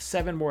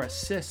 7 more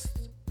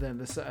assists than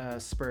the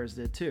Spurs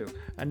did too.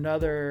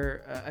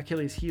 Another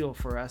Achilles heel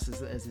for us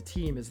as a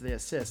team is the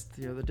assist,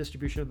 you know, the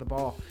distribution of the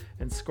ball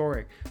and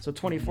scoring. So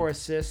 24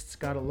 assists,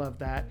 gotta love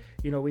that.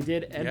 You know, we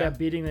did end up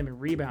beating them in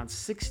rebounds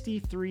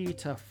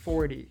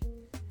 63-40.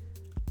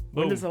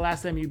 When is the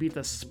last time you beat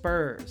the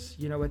Spurs?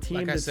 You know, a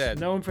team that's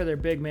known for their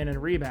big men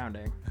and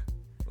rebounding.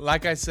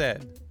 Like I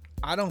said,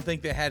 I don't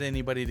think they had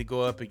anybody to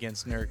go up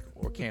against Nurk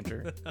or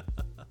Cantor.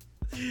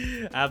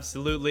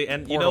 Absolutely.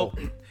 And Portal.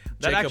 you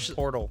know,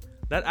 Portal.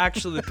 That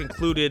actually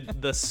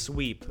concluded the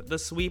sweep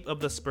of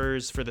the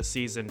Spurs for the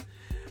season.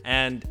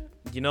 And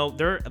you know,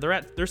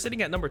 they're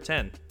sitting at number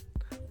 10.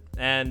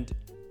 And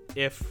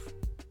if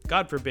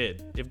God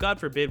forbid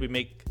we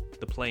make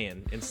the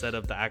play-in instead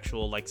of the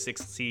actual like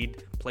 6th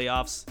seed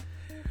playoffs,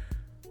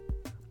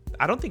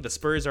 I don't think the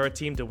Spurs are a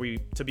team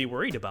to be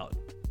worried about.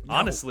 No,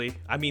 honestly,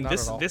 I mean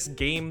this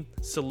game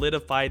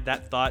solidified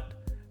that thought,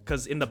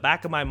 because in the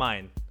back of my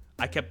mind,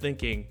 I kept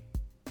thinking,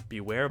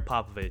 beware of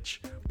Popovich.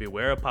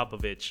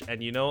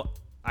 And you know,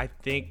 I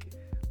think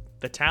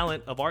the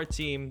talent of our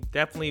team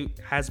definitely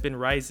has been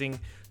rising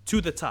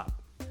to the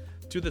top.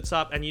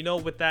 And you know,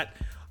 with that,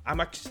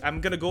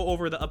 I'm gonna go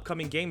over the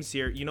upcoming games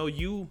here. You know,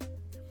 you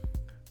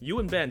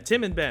and Ben,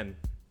 Tim and Ben,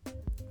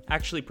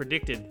 actually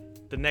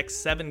predicted the next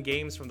 7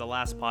 games from the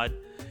last pod,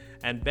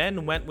 and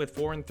Ben went with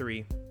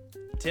 4-3,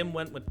 Tim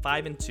went with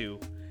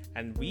 5-2,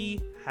 and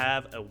we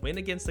have a win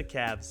against the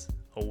Cavs,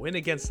 a win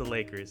against the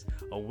Lakers,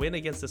 a win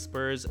against the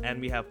Spurs,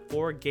 and we have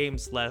 4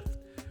 games left.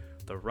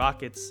 The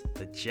Rockets,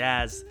 the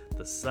Jazz,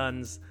 the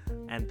Suns,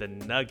 and the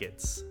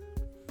Nuggets.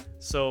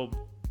 So,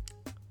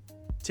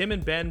 Tim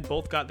and Ben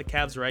both got the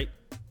Cavs right.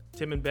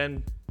 Tim and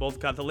Ben both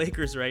got the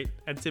Lakers right.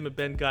 And Tim and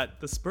Ben got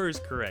the Spurs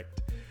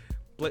correct.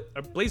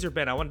 Blazer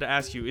Ben, I wanted to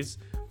ask you,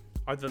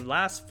 are the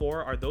last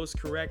 4, are those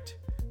correct?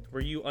 Were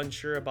you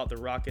unsure about the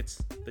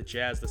Rockets, the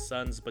Jazz, the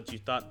Suns, but you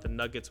thought the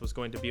Nuggets was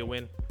going to be a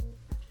win?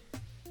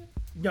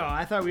 No,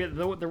 I thought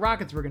the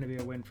Rockets were going to be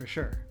a win for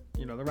sure.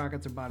 You know, the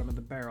Rockets are bottom of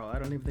the barrel. I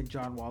don't even think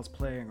John Wall's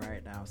playing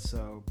right now,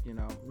 so, you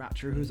know, not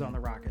sure who's on the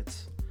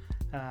Rockets.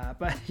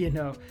 But, you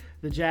know,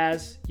 the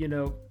Jazz, you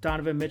know,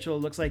 Donovan Mitchell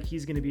looks like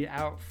he's going to be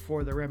out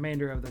for the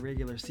remainder of the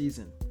regular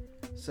season.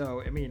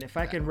 So, I mean, if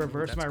I can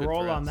reverse my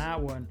role on that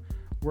one,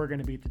 we're going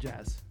to beat the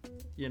Jazz.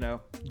 You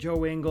know,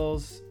 Joe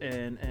Ingles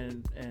and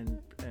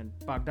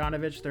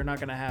Bogdanovich, they're not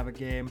going to have a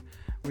game.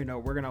 You know,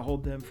 we're going to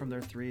hold them from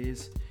their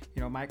threes.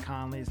 You know, Mike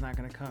Conley's not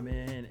going to come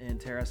in and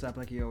tear us up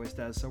like he always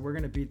does. So I'm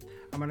going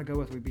to go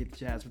with we beat the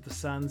Jazz. With the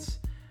Suns,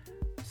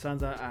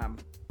 I'm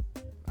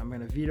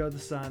going to veto the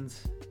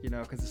Suns, you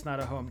know, because it's not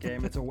a home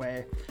game, it's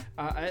away.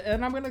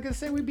 And I'm going to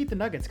say we beat the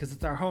Nuggets because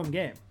it's our home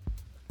game.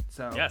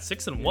 So yeah,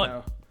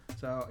 6-1.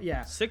 So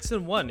yeah,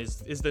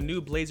 6-1 is the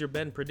new Blazer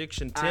Ben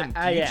prediction. Tim,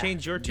 can you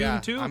change your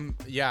tune too?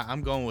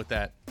 I'm going with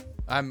that.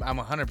 I'm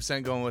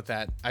 100% going with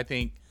that. I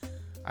think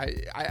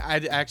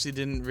I actually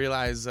didn't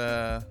realize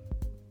that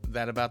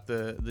about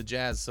the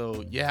Jazz.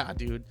 So yeah,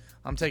 dude,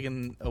 I'm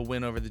taking a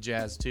win over the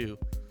Jazz too.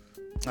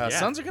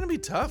 Suns are gonna be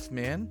tough,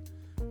 man.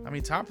 I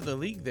mean, top of the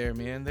league there,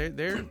 man.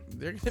 They're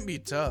gonna be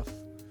tough.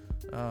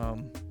 But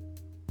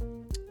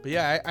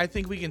yeah, I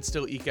think we can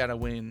still eke out a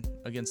win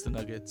against the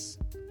Nuggets.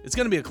 It's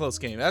gonna be a close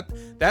game.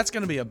 That's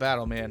gonna be a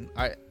battle, man.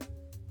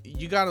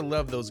 You gotta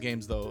love those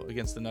games though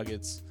against the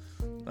Nuggets.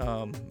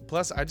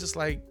 Plus, I just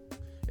like,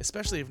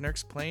 especially if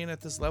Nurk's playing at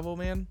this level,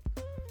 man.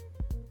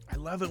 I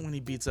love it when he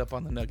beats up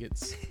on the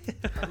Nuggets.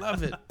 I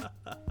love it.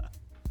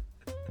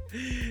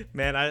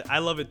 Man, I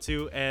love it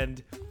too.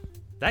 And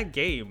that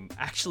game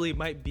actually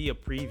might be a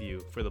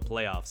preview for the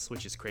playoffs,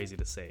 which is crazy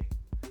to say.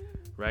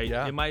 Right?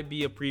 Yeah. It might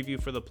be a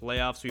preview for the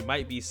playoffs. We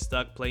might be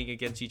stuck playing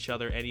against each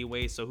other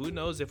anyway. So who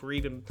knows if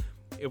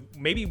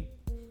maybe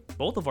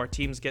both of our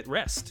teams get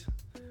rest,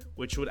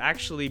 which would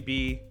actually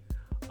be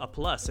a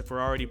plus if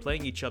we're already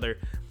playing each other.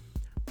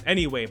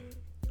 Anyway,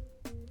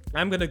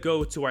 I'm going to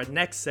go to our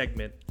next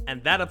segment,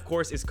 and that, of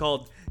course, is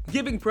called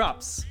Giving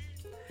Props.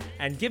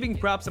 And giving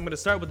props, I'm going to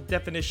start with the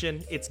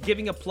definition. It's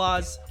giving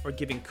applause or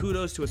giving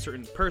kudos to a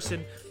certain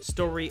person,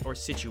 story, or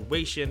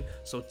situation.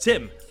 So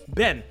Tim,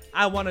 Ben,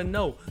 I want to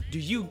know, do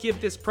you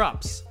give this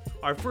props?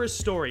 Our first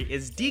story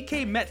is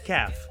DK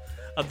Metcalf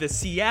of the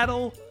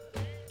Seattle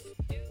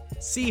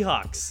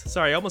Seahawks.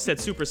 Sorry, I almost said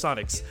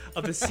Supersonics.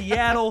 Of the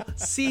Seattle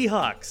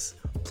Seahawks.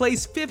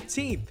 Placed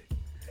 15th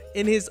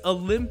in his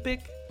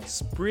Olympic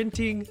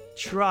sprinting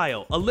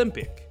trial.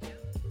 Olympic.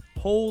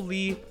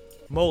 Holy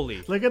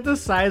moly. Look at the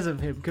size of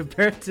him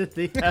compared to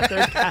the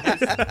other guys.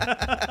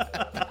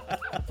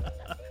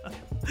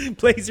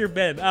 Blazer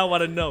Ben, I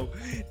want to know,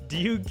 do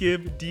you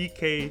give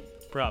DK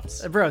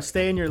props? Bro,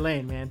 stay in your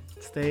lane, man.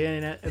 Stay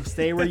in it.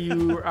 Stay where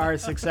you are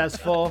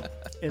successful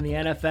in the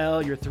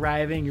NFL. You're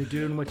thriving. You're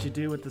doing what you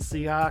do with the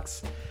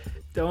Seahawks.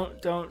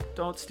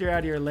 Don't steer out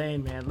of your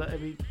lane, man. I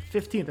mean,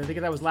 15th. I think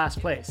that was last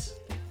place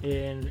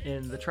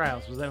in the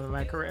trials. Was that am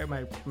I correct?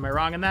 Am I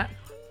wrong in that?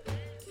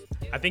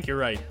 I think you're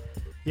right.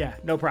 Yeah,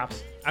 no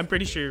props. I'm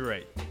pretty sure you're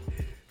right.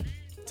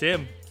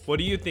 Tim, what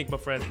do you think, my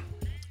friend?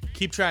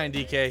 Keep trying,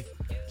 DK.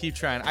 Keep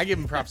trying. I give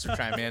him props for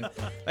trying, man.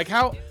 Like,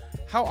 how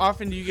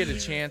often do you get a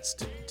chance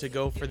to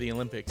go for the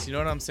Olympics? You know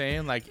what I'm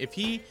saying? Like, if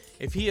he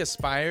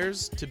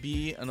aspires to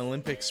be an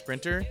Olympic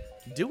sprinter,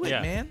 do it,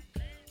 man.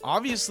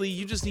 Obviously,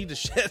 you just need to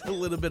shed a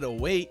little bit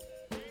of weight.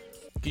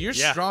 You're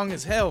strong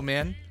as hell,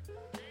 man.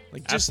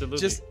 Like,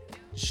 just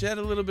shed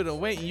a little bit of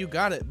weight and you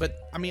got it.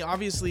 But I mean,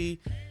 obviously,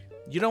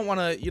 you don't want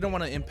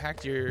to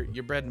impact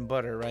your bread and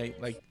butter, right?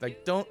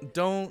 Like don't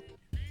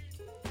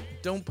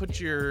put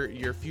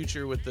your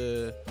future with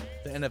the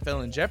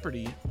NFL in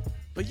jeopardy.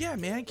 But yeah,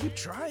 man, keep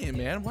trying,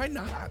 man. Why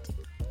not?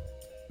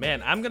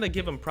 Man, I'm going to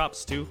give him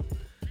props too,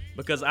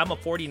 because I'm a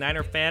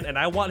 49er fan and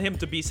I want him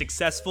to be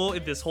successful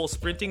in this whole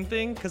sprinting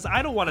thing, because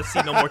I don't want to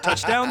see no more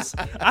touchdowns.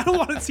 I don't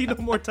want to see no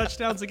more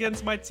touchdowns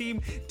against my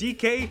team.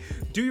 DK,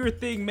 do your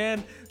thing,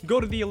 man.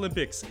 Go to the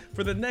Olympics.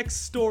 For the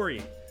next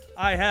story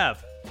I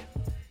have,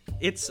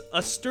 it's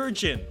a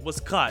sturgeon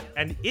was caught,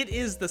 and it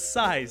is the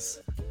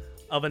size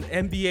of an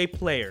NBA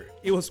player.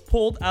 It was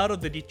pulled out of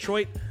the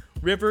Detroit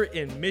River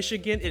in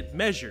Michigan. It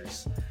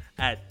measures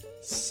at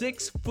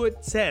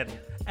 6'10"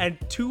 and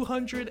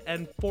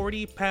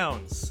 240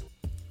 pounds.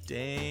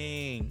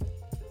 Dang.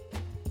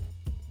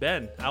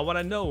 Ben, I want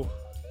to know,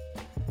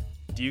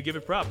 do you give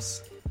it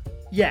props?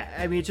 Yeah,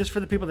 I mean, just for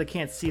the people that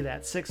can't see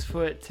that,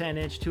 6'10",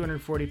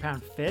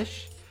 240-pound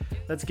fish.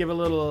 Let's give a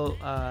little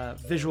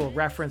visual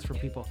reference for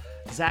people.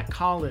 Zach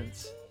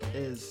Collins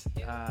is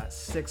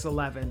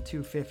 6'11",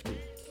 250.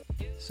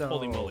 So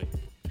holy moly.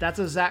 That's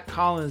a Zach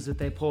Collins that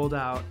they pulled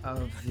out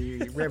of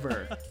the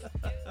river.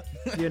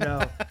 You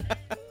know,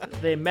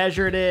 they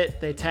measured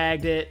it, they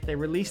tagged it, they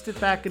released it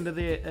back into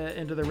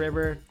the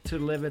river to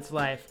live its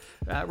life.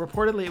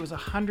 Reportedly, it was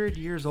 100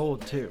 years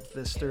old too.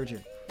 This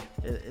sturgeon.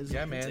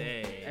 Yeah, man.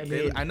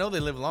 Dang. I know they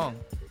live long.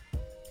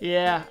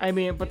 Yeah, I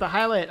mean, but the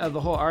highlight of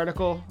the whole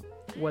article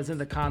was in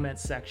the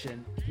comments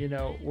section, you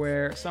know,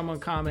 where someone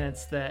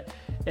comments that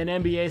an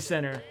NBA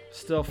center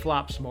still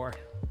flops more.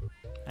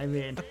 I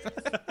mean,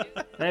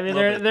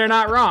 they're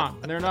not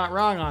wrong. They're not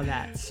wrong on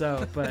that.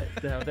 So, but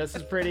this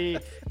is pretty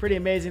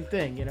amazing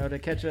thing, you know, to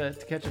catch a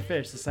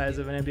fish the size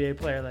of an NBA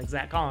player like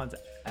Zach Collins.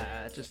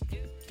 Just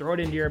throw it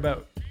into your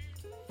boat.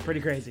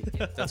 Pretty crazy.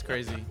 That's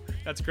crazy.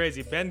 That's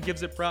crazy. Ben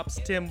gives it props.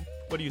 Tim,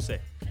 what do you say?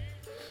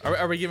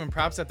 Are we giving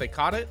props that they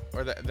caught it,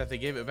 or that they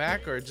gave it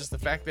back, or just the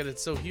fact that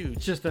it's so huge?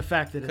 Just the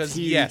fact that it's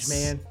huge, yes.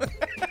 man.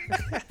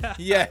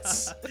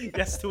 Yes.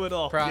 Yes to it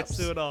all. Props. Yes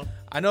to it all.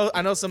 I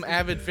know some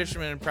avid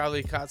fishermen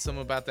probably caught some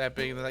about that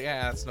big, and they're like,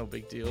 that's no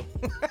big deal.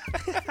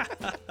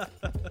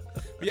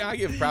 Yeah, I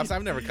give props.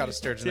 I've never caught a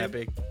sturgeon that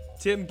big.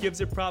 Tim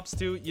gives it props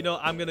too. You know,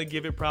 I'm going to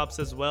give it props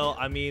as well.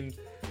 I mean,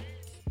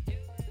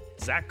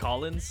 Zach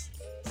Collins,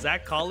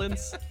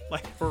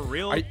 like, for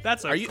real?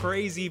 That's a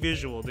crazy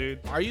visual, dude.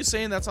 Are you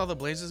saying that's all the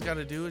Blazers got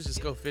to do is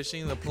just go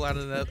fishing? They'll pull out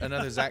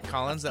another Zach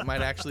Collins that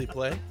might actually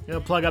play? You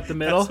know, plug up the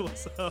middle?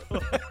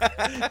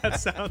 That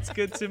sounds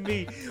good to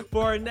me.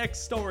 For our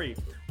next story,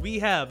 we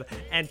have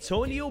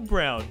Antonio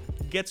Brown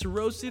gets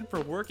roasted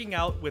for working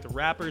out with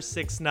rapper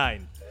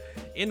 6ix9ine.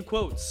 In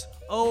quotes,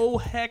 oh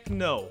heck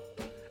no.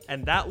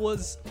 And that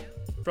was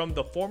from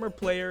the former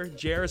player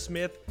J.R.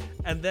 Smith,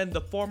 and then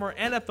the former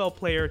NFL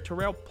player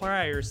Terrell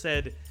Pryor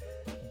said,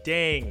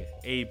 dang,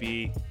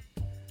 AB.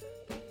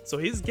 So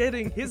he's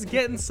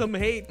getting some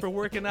hate for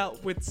working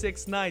out with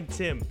 6ix9ine.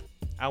 Tim,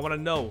 I want to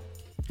know,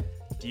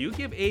 do you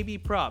give AB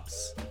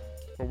props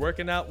for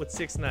working out with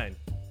 6ix9ine?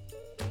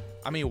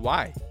 I mean,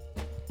 why?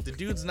 The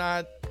dude's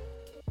not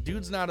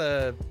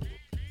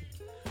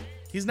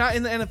he's not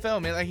in the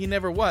NFL, man. Like, he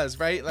never was,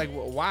 right? Like,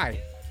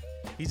 why?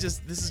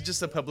 This is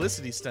just a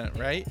publicity stunt,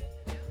 right?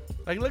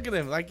 Like, look at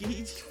him. Like,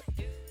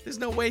 there's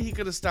no way he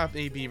could have stopped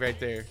AB right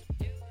there.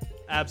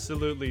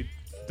 Absolutely.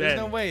 There's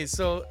no way.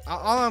 So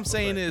all I'm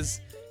saying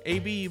is,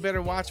 AB, you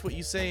better watch what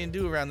you say and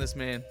do around this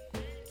man.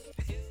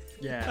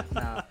 Yeah,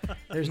 no.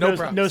 There's No no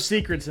props.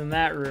 secrets in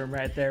that room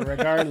right there,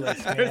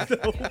 regardless, man.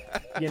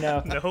 You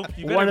know, Nope,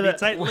 you one better of be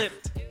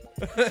tight-lipped.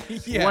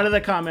 Yeah. One of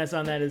the comments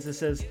on that is it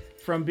says,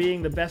 from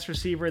being the best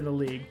receiver in the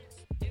league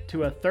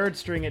to a third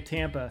string at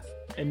Tampa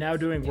and now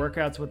doing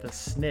workouts with a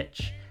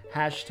snitch.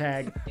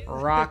 Hashtag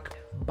rock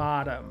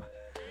bottom.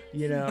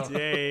 You know,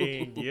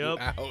 Dang, yep.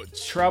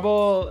 Ouch.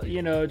 trouble,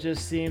 you know,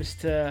 just seems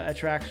to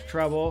attract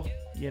trouble.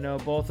 You know,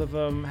 both of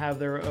them have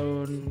their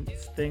own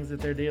things that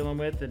they're dealing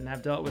with and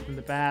have dealt with in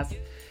the past.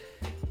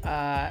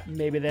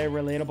 Maybe they're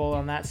relatable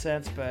on that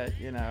sense, but,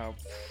 you know,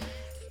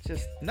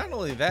 just Not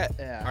only that,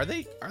 Yeah. are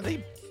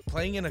they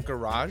playing in a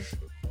garage?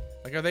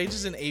 Like, are they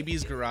just in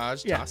AB's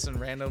garage Yeah. tossing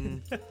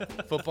random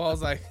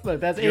footballs? Like,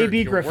 look, that's you're-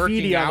 AB you're graffiti working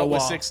on the out wall.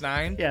 with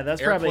 6'9"? Yeah, that's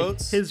Air probably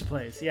quotes? his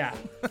place. Yeah.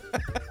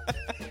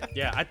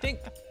 Yeah, I think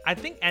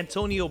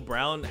Antonio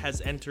Brown has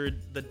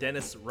entered the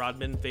Dennis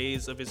Rodman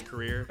phase of his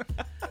career,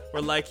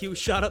 where like he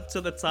shot up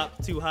to the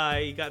top too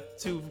high, he got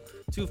too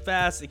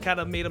fast, it kind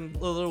of made him a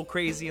little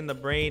crazy in the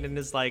brain, and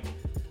is like,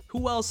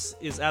 who else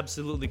is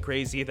absolutely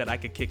crazy that I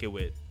could kick it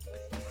with?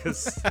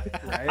 Because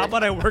how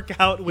about I work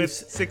out with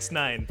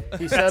 6'9"?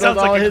 He That settled sounds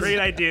all like a his great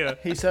idea.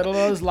 He settled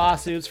all his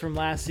lawsuits from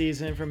last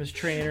season from his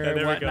trainer there and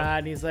we go. whatnot.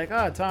 And he's like,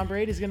 oh, Tom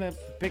Brady's going to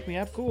pick me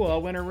up. Cool.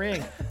 I'll win a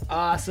ring.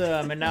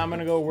 Awesome. And now I'm going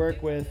to go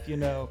work with, you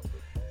know,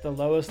 the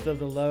lowest of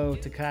the low,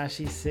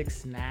 Tekashi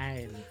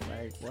 6'9".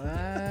 Like,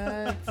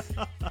 what?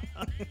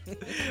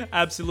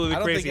 Absolutely I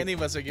don't crazy. think any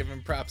of us are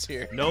giving props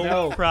here. No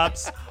No.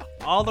 props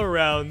all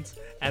around.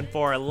 And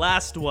for our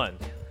last one,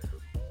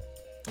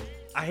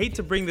 I hate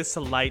to bring this to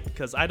light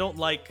because I don't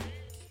like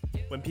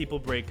when people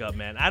break up,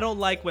 man. I don't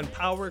like when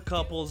power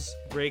couples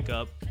break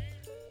up.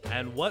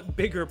 And what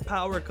bigger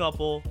power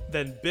couple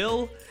than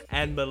Bill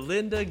and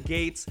Melinda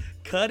Gates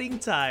cutting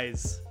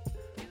ties?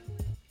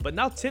 But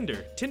now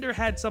Tinder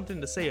had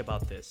something to say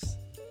about this.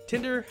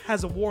 Tinder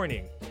has a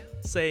warning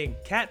saying,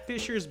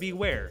 catfishers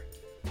beware.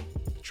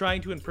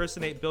 Trying to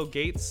impersonate Bill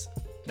Gates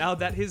now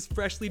that he's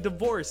freshly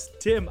divorced.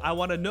 Tim, I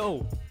want to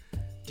know,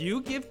 do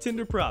you give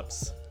Tinder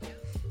props?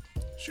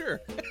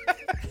 Sure.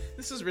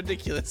 This is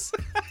ridiculous.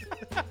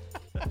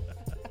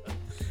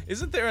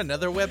 Isn't there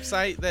another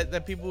website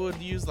that people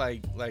would use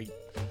like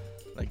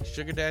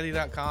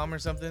sugardaddy.com or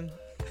something?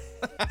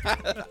 I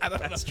don't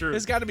That's know. true.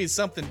 There's got to be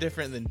something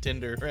different than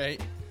Tinder,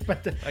 right?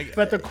 But the, Like,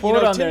 but the you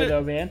quote know, on there, Tinder-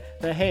 though, man,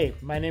 the hey,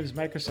 my name's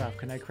Microsoft.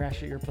 Can I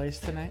crash at your place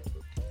tonight?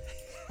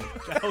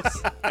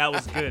 That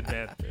was good,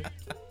 man.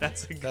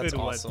 That's a good That's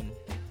one. awesome.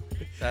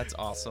 That's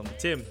awesome.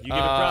 Tim, you give it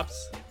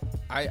props?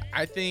 I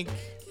think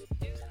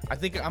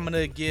I'm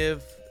gonna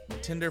give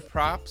Tinder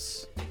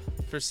props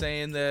for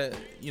saying that,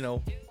 you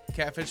know,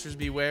 catfishers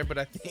beware, but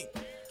I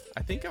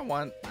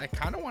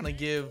kind of want to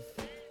give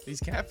these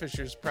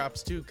catfishers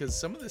props too, because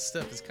some of this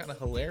stuff is kind of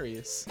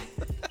hilarious.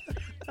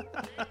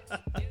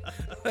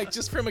 Like,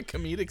 just from a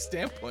comedic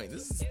standpoint,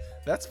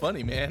 that's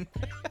funny, man.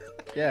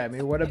 Yeah, I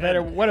mean, what a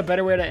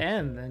better way to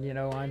end than, you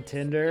know, on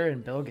Tinder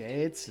and Bill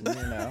Gates and, you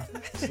know,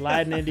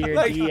 sliding into your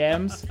Like-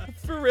 DMs.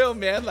 For real,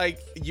 man. Like,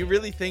 you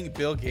really think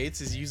Bill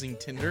Gates is using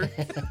Tinder?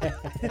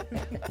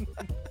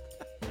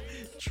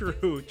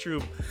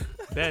 True.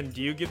 Ben,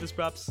 do you give this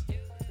props?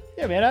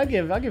 Yeah, man, I'll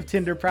give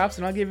Tinder props,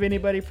 and I'll give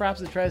anybody props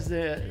that tries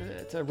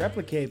to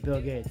replicate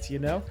Bill Gates. You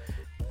know,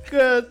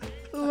 good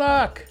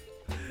luck.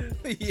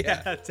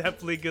 Yeah.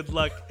 Definitely good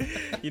luck.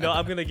 You know,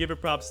 I'm gonna give it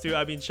props too.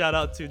 I mean, shout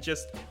out to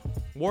just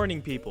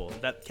warning people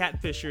that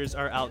catfishers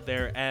are out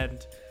there,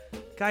 and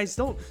guys,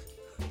 don't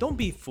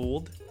be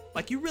fooled.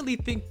 Like, you really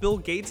think Bill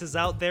Gates is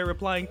out there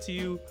replying to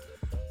you,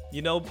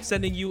 you know,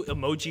 sending you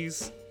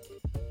emojis?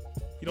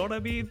 You know what I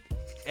mean?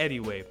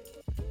 Anyway,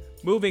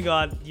 moving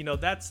on. You know,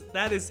 that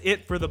is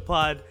it for the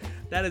pod.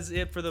 That is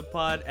it for the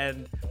pod,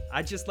 and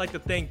I'd just like to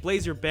thank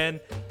Blazer Ben.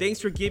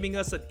 Thanks for giving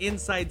us an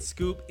inside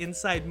scoop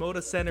inside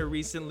Moda Center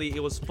recently.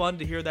 It was fun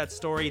to hear that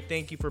story.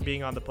 Thank you for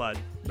being on the pod.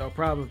 No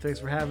problem. Thanks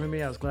for having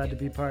me. I was glad to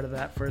be part of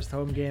that first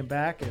home game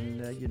back,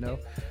 and you know,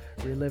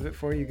 relive it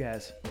for you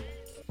guys.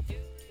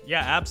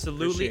 Yeah,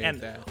 absolutely. Appreciate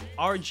And that.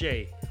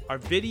 RJ, our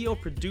video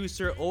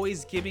producer,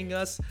 always giving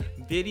us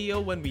video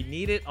when we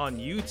need it on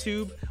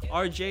YouTube.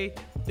 RJ,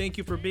 thank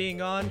you for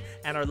being on.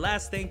 And our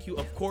last thank you,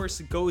 of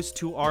course, goes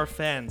to our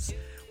fans.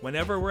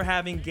 Whenever we're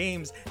having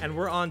games and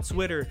we're on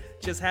Twitter,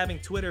 just having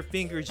Twitter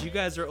fingers, you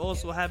guys are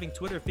also having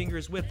Twitter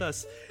fingers with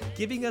us,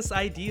 giving us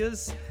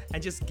ideas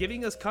and just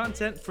giving us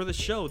content for the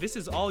show. This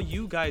is all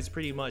you guys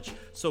pretty much.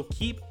 So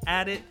keep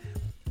at it.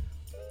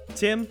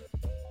 Tim,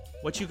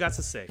 what you got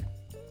to say?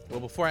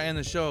 Well, before I end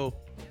the show,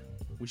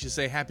 we should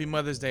say Happy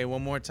Mother's Day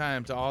one more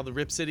time to all the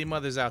Rip City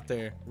mothers out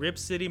there. Rip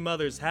City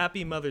Mothers,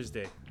 happy Mother's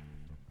Day.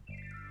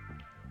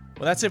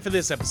 Well, that's it for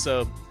this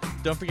episode.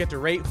 Don't forget to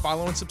rate,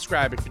 follow, and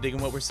subscribe if you're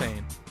digging what we're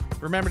saying.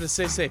 Remember to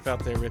stay safe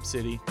out there, Rip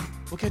City.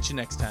 We'll catch you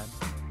next time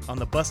on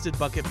the Busted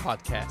Bucket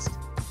Podcast.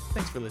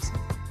 Thanks for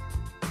listening.